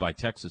blanked by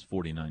Texas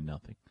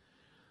 49-0.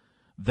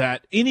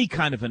 That any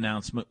kind of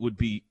announcement would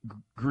be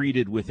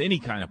greeted with any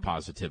kind of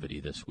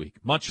positivity this week,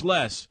 much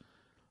less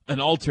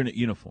an alternate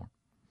uniform.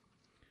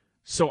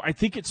 So I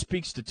think it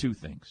speaks to 2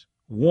 things.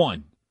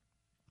 One,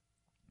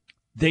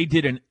 they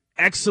did an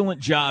excellent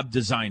job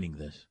designing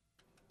this.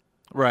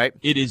 Right.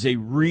 It is a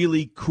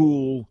really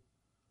cool,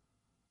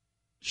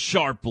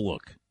 sharp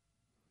look.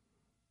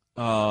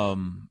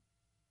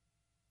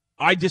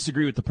 I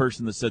disagree with the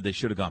person that said they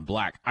should have gone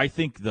black. I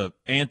think the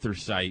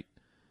anthracite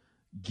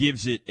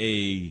gives it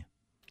a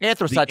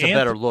Anthracite's a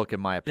better look, in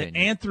my opinion. The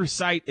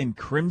anthracite and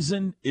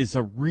crimson is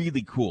a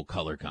really cool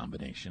color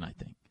combination, I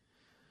think.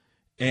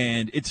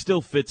 And it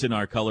still fits in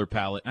our color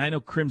palette. I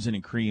know crimson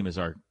and cream is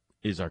our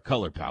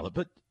color palette,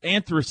 but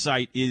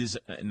anthracite is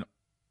an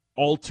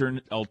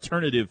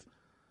alternative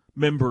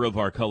member of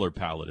our color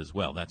palette as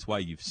well. That's why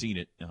you've seen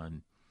it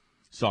on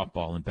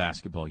softball and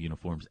basketball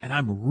uniforms. And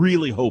I'm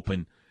really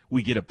hoping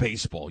we get a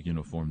baseball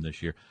uniform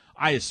this year.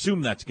 I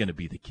assume that's going to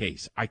be the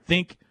case. I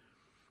think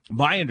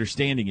my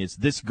understanding is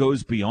this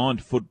goes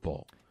beyond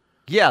football.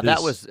 Yeah,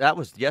 that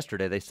was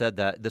yesterday. They said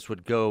that this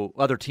would go.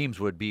 Other teams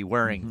would be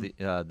wearing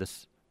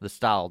the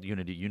style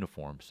Unity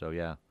uniform. So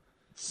yeah.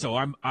 So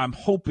I'm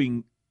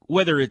hoping,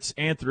 whether it's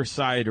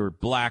anthracite or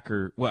black,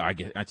 or well, I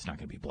guess it's not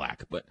going to be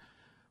black, but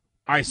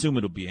I assume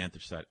it'll be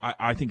anthracite.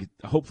 I think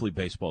hopefully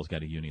baseball's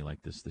got a uni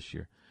like this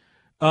year.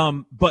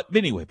 But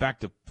anyway,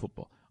 back to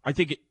football. I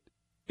think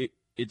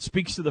it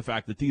speaks to the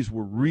fact that these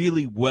were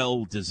really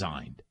well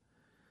designed.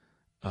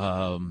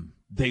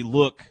 They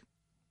look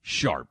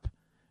sharp.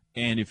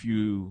 And if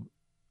you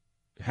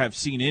have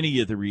seen any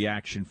of the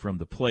reaction from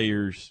the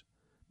players,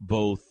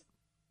 both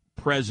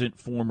present,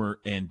 former,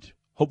 and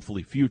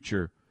hopefully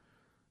future,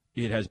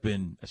 it has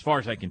been, as far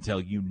as I can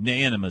tell,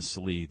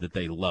 unanimously that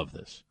they love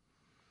this.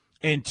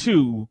 And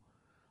two,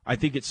 I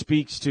think it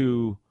speaks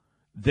to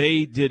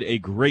they did a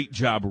great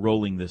job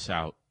rolling this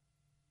out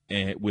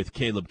with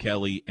Caleb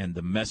Kelly and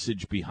the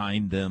message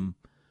behind them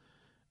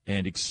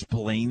and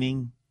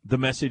explaining the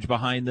message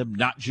behind them,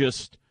 not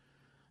just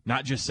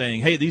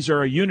saying, hey, these are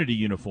our Unity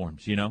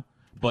uniforms,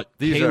 but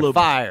these are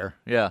fire.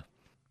 Yeah.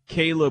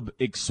 Caleb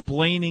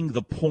explaining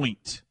the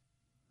point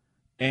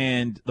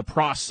and the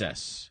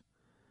process.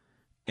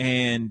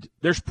 And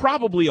there's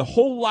probably a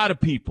whole lot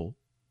of people,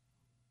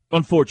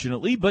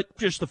 unfortunately, but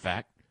just the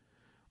fact,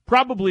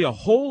 probably a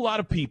whole lot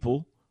of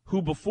people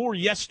who before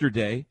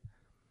yesterday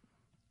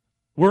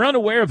were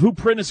unaware of who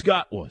Prentice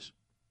Scott was.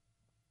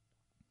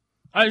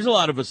 There's a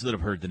lot of us that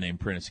have heard the name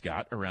Prentice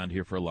Scott around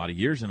here for a lot of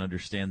years and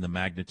understand the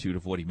magnitude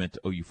of what he meant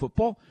to OU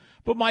football.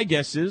 But my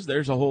guess is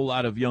there's a whole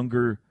lot of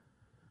younger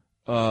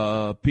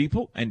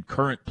people and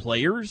current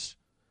players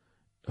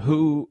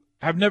who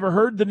have never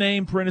heard the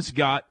name Prentice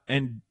Scott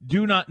and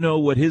do not know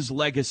what his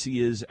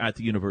legacy is at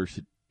the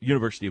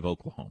University of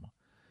Oklahoma.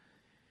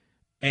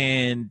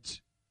 And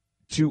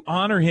to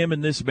honor him in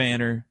this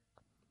manner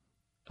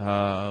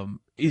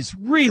is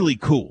really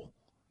cool.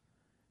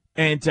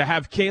 And to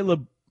have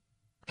Caleb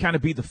kind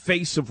of be the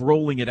face of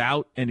rolling it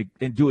out and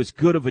do as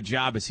good of a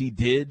job as he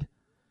did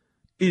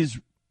is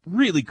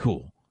really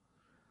cool.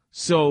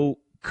 So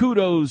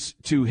kudos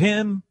to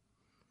him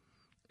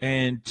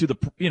and to the,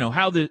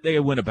 how they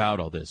went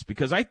about all this,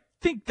 because I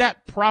think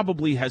that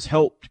probably has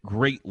helped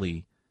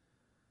greatly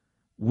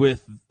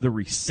with the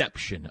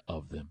reception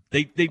of them.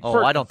 I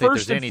don't think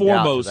there's any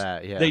doubt to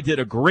that. Yeah. They did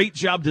a great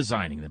job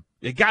designing them.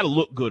 They got to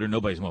look good or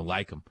nobody's going to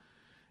like them.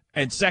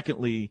 And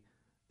secondly,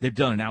 they've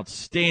done an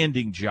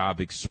outstanding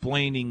job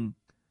explaining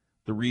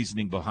the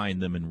reasoning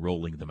behind them and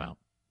rolling them out.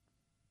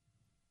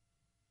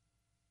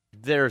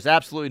 There's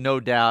absolutely no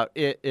doubt.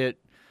 It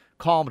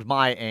calmed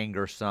my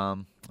anger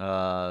some,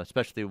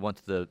 especially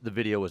once the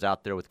video was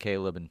out there with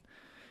Caleb and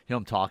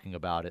him talking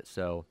about it.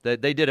 So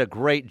they did a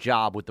great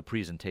job with the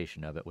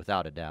presentation of it,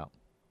 without a doubt.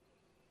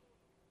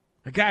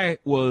 The guy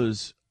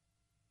was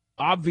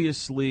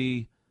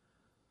obviously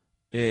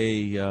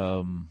the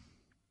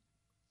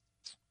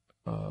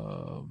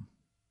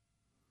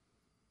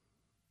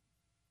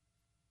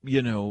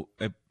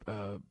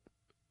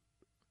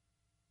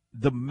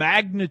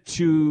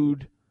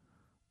magnitude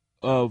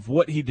of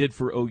what he did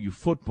for OU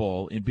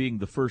football in being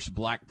the first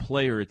black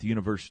player at the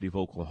University of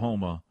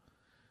Oklahoma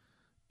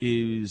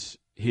is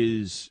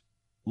his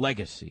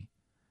legacy.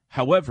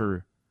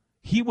 However,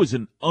 he was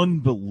an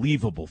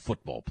unbelievable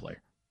football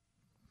player.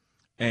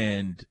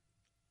 And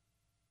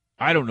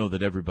I don't know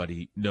that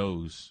everybody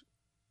knows,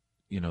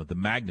 the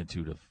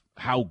magnitude of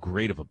how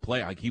great of a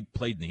player. Like, he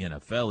played in the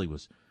NFL. He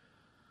was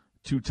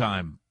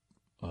two-time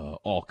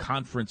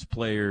all-conference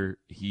player.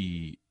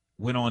 He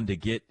went on to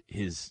get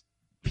his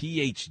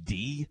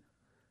PhD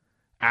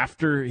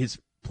after his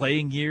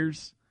playing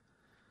years.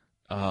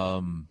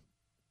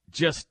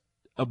 Just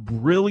a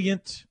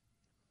brilliant,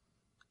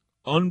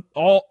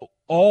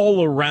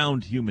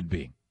 all-around human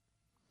being.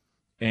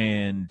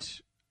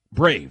 And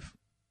brave,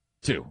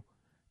 too.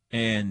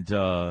 And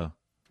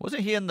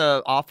wasn't he in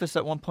the office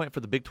at one point for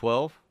the Big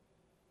 12?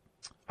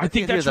 I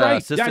think that's he was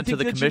right. Assistant to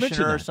the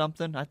commissioner or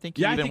something. I think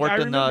he even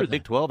worked in the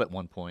Big 12 at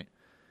one point.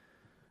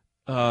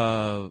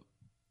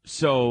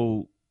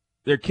 So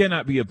there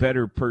cannot be a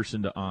better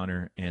person to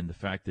honor, and the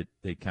fact that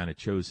they kind of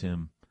chose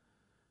him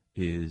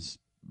is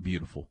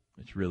beautiful.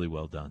 It's really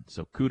well done.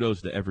 So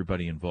kudos to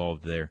everybody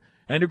involved there.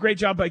 And a great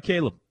job by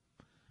Caleb.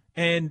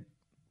 And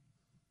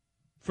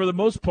for the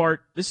most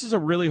part, this is a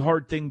really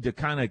hard thing to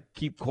kind of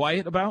keep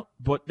quiet about,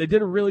 but they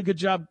did a really good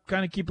job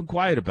kind of keeping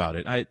quiet about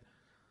it.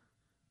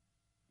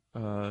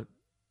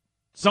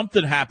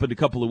 something happened a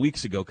couple of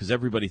weeks ago because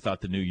everybody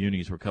thought the new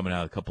unis were coming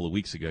out a couple of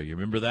weeks ago. You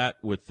remember that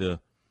with the?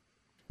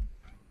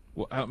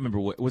 Well, I don't remember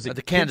what was it.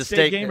 The Kansas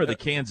State game or the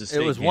Kansas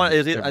State? It was game? one.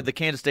 Is it the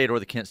Kansas State or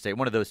the Kent State?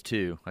 One of those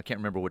two. I can't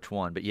remember which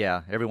one, but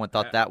yeah, everyone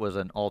thought that was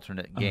an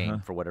alternate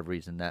game for whatever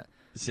reason. That.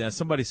 Yeah,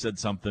 somebody said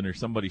something or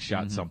somebody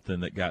shot something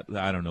that got.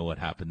 I don't know what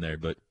happened there,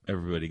 but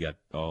everybody got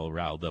all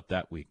riled up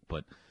that week.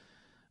 But,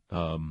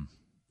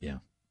 yeah.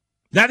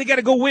 Now they got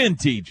to go win,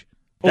 Tej.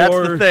 That's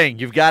the thing.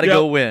 You've got to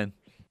go win.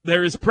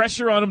 There is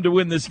pressure on them to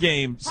win this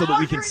game so that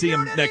we can see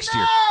them next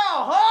year.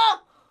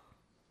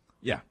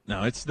 Yeah.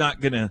 No, it's not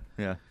going to.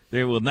 Yeah.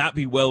 They will not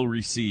be well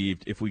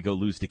received if we go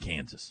lose to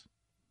Kansas.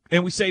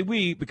 And we say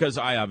we because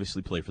I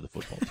obviously play for the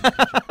football team.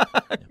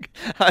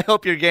 I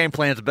hope your game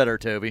plan's better,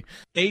 Toby.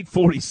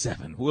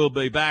 8:47. We'll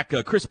be back.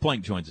 Chris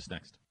Plank joins us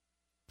next.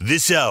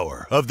 This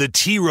hour of the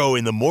T-Row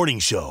in the Morning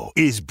Show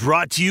is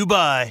brought to you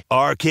by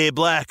RK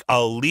Black,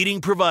 a leading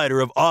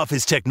provider of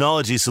office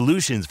technology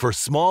solutions for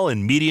small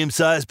and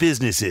medium-sized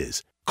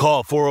businesses.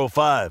 Call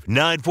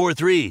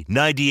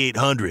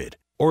 405-943-9800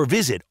 or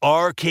visit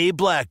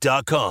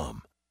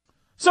rkblack.com.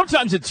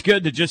 Sometimes it's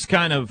good to just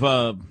kind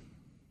of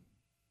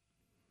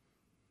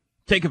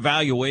take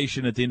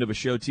evaluation at the end of a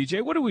show.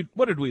 TJ,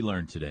 what did we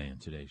learn today in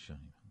today's show?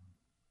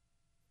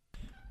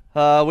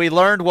 We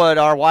learned what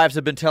our wives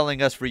have been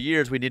telling us for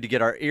years. We need to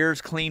get our ears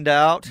cleaned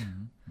out.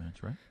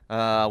 That's right.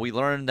 We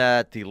learned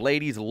that the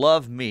ladies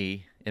love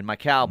me in my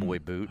cowboy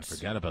boots. I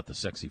forgot about the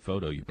sexy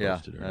photo you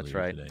posted earlier that's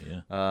right.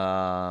 today.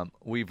 Yeah.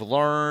 We've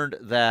learned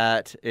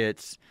that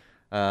it's,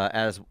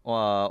 as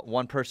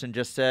one person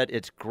just said,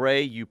 it's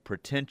gray, you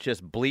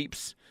pretentious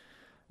bleeps.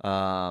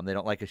 They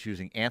don't like us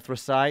using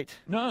anthracite.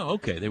 No,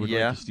 okay. They would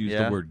like us to use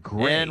the word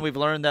gray. And we've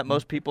learned that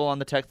most people on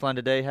the text line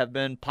today have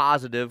been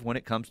positive when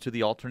it comes to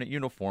the alternate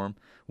uniform,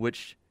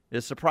 which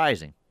is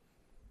surprising.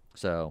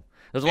 So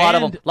there's a lot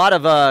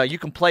of you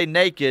can play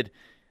naked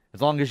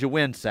as long as you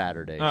win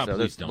Saturday. So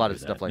there's a lot of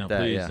stuff like that.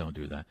 Please don't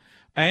do that.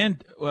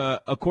 And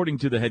according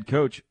to the head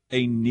coach,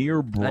 a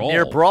near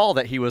brawl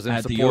that he was in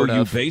at support the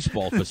OU of.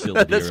 baseball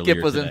facility. That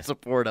Skip was today. in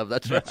support of.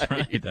 That's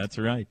right. That's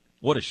right.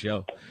 What a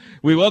show.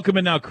 We welcome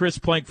in now Chris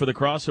Plank for the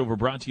crossover,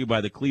 brought to you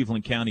by the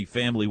Cleveland County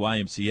Family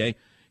YMCA.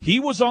 He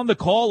was on the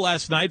call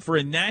last night for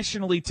a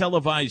nationally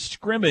televised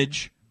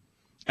scrimmage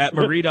at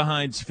Marita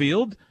Hines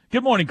Field.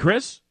 Good morning,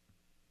 Chris.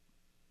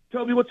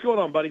 Toby, what's going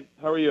on, buddy?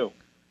 How are you?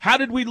 How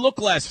did we look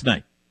last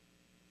night?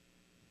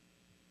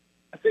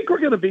 I think we're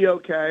going to be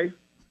okay.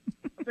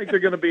 I think they're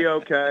going to be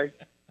okay.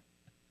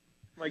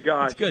 My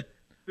gosh. That's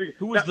good.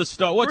 Who was the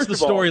star? What's the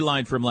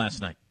storyline from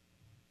last night?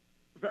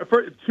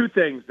 For two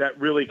things that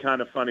really kind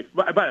of funny.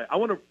 But I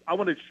want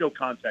to show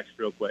context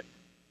real quick.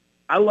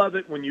 I love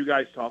it when you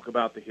guys talk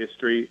about the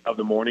history of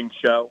the morning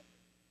show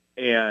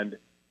and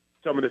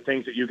some of the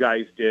things that you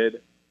guys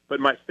did.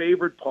 But my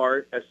favorite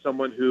part, as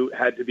someone who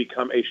had to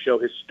become a show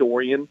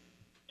historian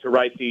to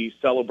write the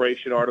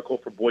celebration article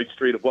for Boyd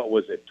Street of, what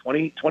was it,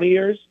 20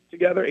 years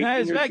together? 18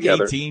 it's years like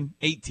together?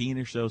 18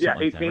 or so,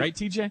 something like that. Right,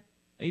 TJ?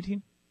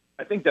 18?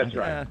 I think that's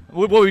right.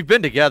 Well, we've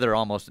been together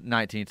almost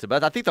 19, so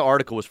but I think the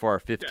article was for our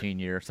 15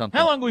 year or something.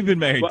 How long have we been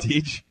married,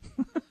 Tej?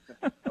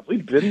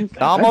 We've been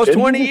almost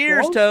 20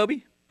 years,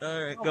 Toby.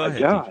 All right, go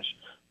ahead. Gosh.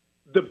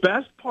 The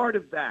best part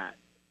of that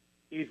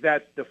is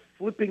that the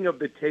flipping of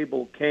the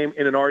table came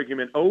in an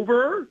argument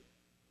over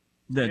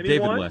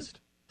David West.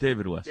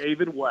 David West.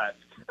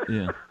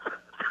 Yeah.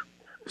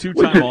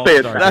 Two-time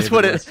All-Star. That's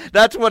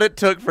what it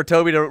took for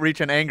Toby to reach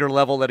an anger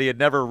level that he had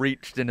never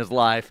reached in his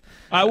life.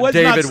 I was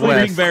not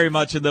sleeping very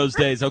much in those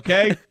days,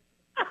 okay?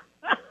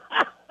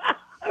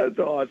 That's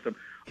awesome.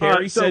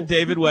 Carrie said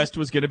David West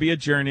was going to be a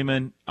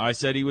journeyman. I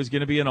said he was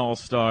going to be an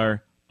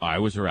All-Star. I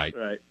was right.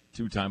 Right.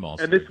 Two-time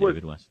All-Star, and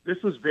David West.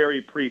 This was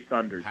very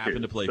pre-Thunder,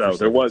 Happened to play so for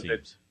several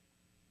teams.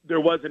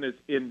 There wasn't as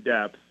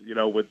in-depth,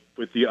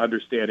 with the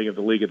understanding of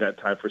the league at that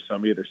time for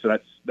some either. So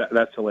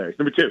that's hilarious.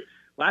 Number two.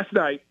 Last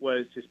night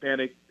was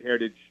Hispanic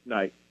Heritage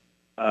Night,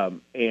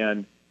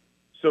 and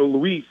so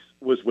Luis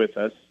was with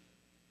us,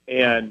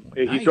 and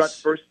he threw out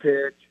the first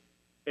pitch,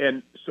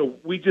 and so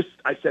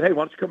I said, hey,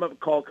 why don't you come up and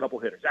call a couple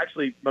hitters?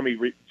 Actually,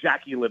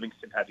 Jackie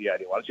Livingston had the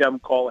idea. Why don't you have him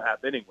call a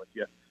half inning with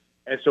you?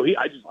 And so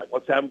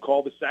let's have him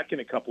call the second,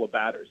 a couple of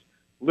batters.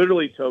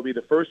 Literally, Toby,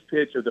 the first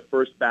pitch of the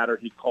first batter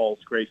he calls,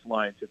 Grace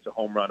Lyons hits a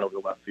home run over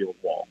the left field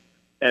wall,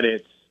 and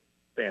it's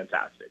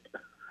fantastic.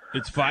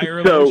 It's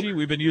fire emoji?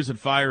 We've been using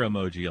fire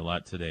emoji a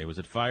lot today. Was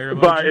it fire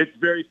emoji? It's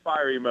very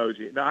fire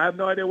emoji. Now, I have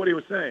no idea what he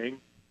was saying.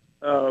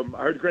 I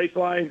heard Grace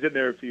Lyons in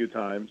there a few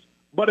times.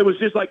 But it was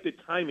just like the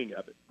timing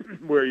of it,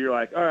 where you're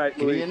like, all right,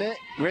 Luis. Viene,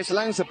 Grace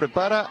Lyons se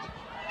prepara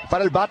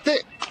para el bate.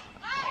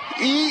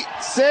 Y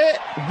se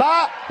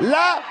va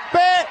la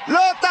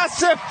pelota,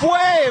 se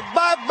fue.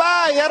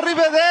 Bye-bye,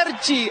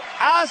 arrivederci.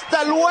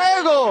 Hasta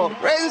luego,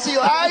 Grace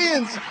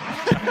Lyons.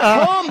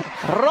 Home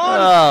run.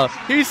 Oh,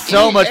 he's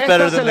so much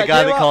better than the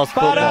guy that calls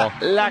football.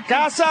 La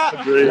casa,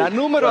 la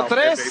número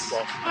 3.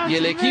 Y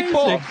el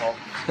equipo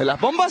de las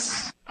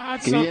bombas.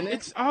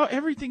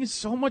 Everything is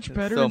so much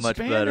better in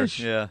Spanish.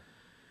 Yeah.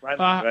 Right?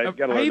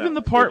 Gotta learn even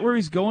that. the part where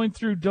he's going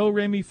through do,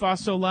 re, mi, fa,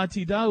 sol, la,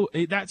 ti, do,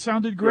 that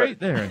sounded great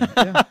there.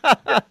 Yeah.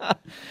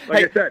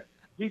 Like I said,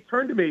 he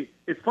turned to me.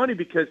 It's funny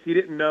because he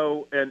didn't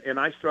know, and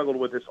I struggled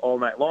with this all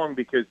night long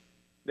because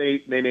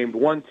they named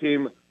one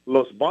team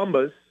Los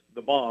Bombas,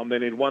 the bomb. They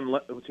named one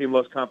team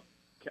Los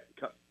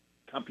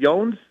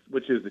Campeones,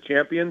 which is the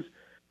champions.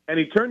 And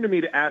he turned to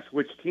me to ask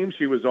which team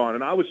she was on,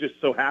 and I was just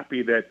so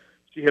happy that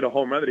she hit a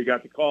home run that he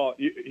got the call.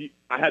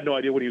 I had no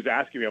idea what he was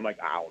asking me. I'm like,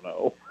 I don't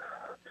know.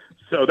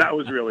 So that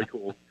was really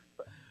cool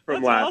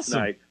from last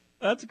night.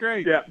 That's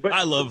great. Yeah, but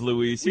I love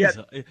Luis.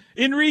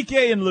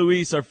 Enrique and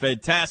Luis are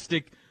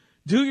fantastic.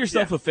 Do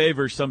yourself a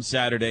favor some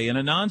Saturday in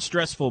a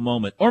non-stressful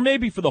moment, or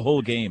maybe for the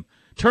whole game.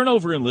 Turn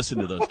over and listen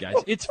to those guys.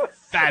 It's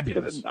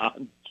fabulous. A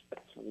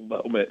non-stressful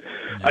moment.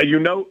 You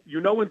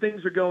know when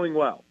things are going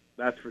well.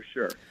 That's for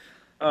sure.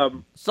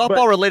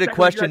 Softball-related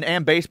question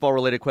and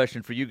baseball-related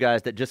question for you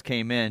guys that just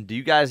came in. Do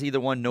you guys either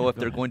one know if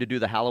they're going to do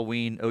the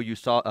Halloween OU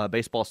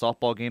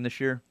baseball-softball game this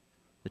year,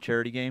 the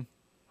charity game?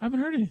 I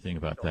haven't heard anything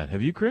about that.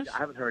 Have you, Chris? I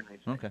haven't heard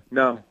anything. Okay.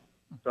 No.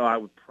 So I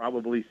would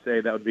probably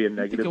say that would be a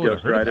negative. I would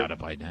have heard about it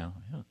by now.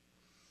 Yeah.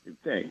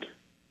 You'd think.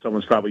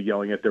 Someone's probably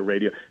yelling at their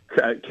radio.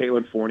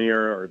 Caitlin Fournier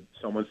or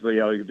someone's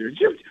yelling,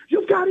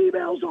 you've got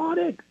emails on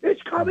it.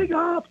 It's coming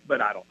up. But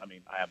I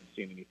haven't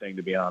seen anything,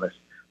 to be honest.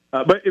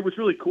 But it was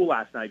really cool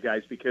last night,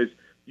 guys, because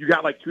you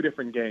got like two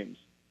different games.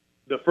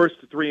 The first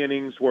 3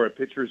 innings were a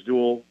pitcher's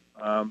duel.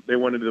 They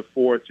went into the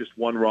fourth, just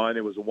 1 run.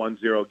 It was a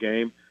 1-0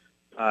 game.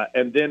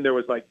 And then there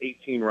was like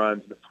 18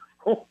 runs in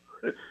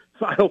the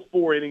final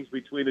 4 innings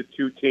between the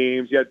two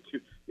teams. You had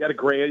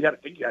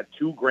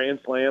 2 Grand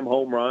Slam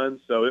home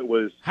runs. So it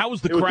was. How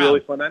was the crowd? crowd? Was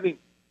really fun. I mean,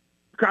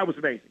 the crowd was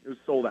amazing. It was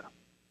sold out,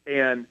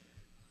 and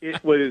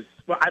it was.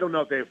 Well, I don't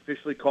know if they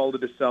officially called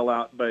it a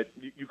sellout, but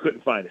you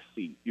couldn't find a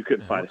seat. You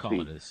couldn't find a seat.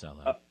 Calling it a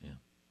sellout.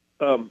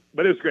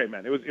 But it was great,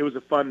 man. It was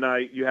a fun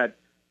night. You had.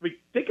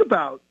 Think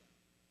about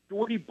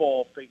Jordy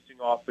Ball facing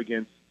off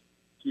against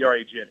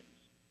T.R.A. Jennings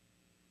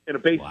in a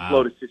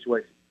base-loaded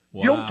situation.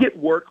 Wow. You don't get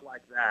work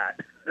like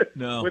that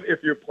No.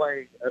 if you're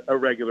playing a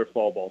regular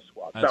fall ball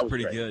squad. That's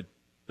pretty good.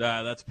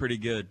 That's pretty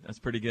good. That's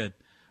pretty good.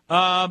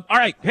 All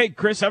right. Hey,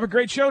 Chris, have a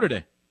great show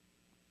today.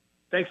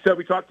 Thanks,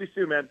 Toby. Talk to you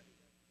soon, man.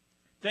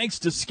 Thanks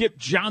to Skip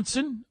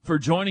Johnson for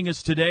joining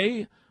us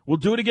today. We'll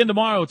do it again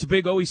tomorrow. It's a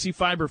big OEC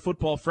Fiber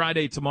Football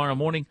Friday tomorrow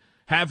morning.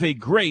 Have a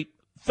great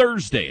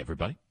Thursday,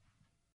 everybody.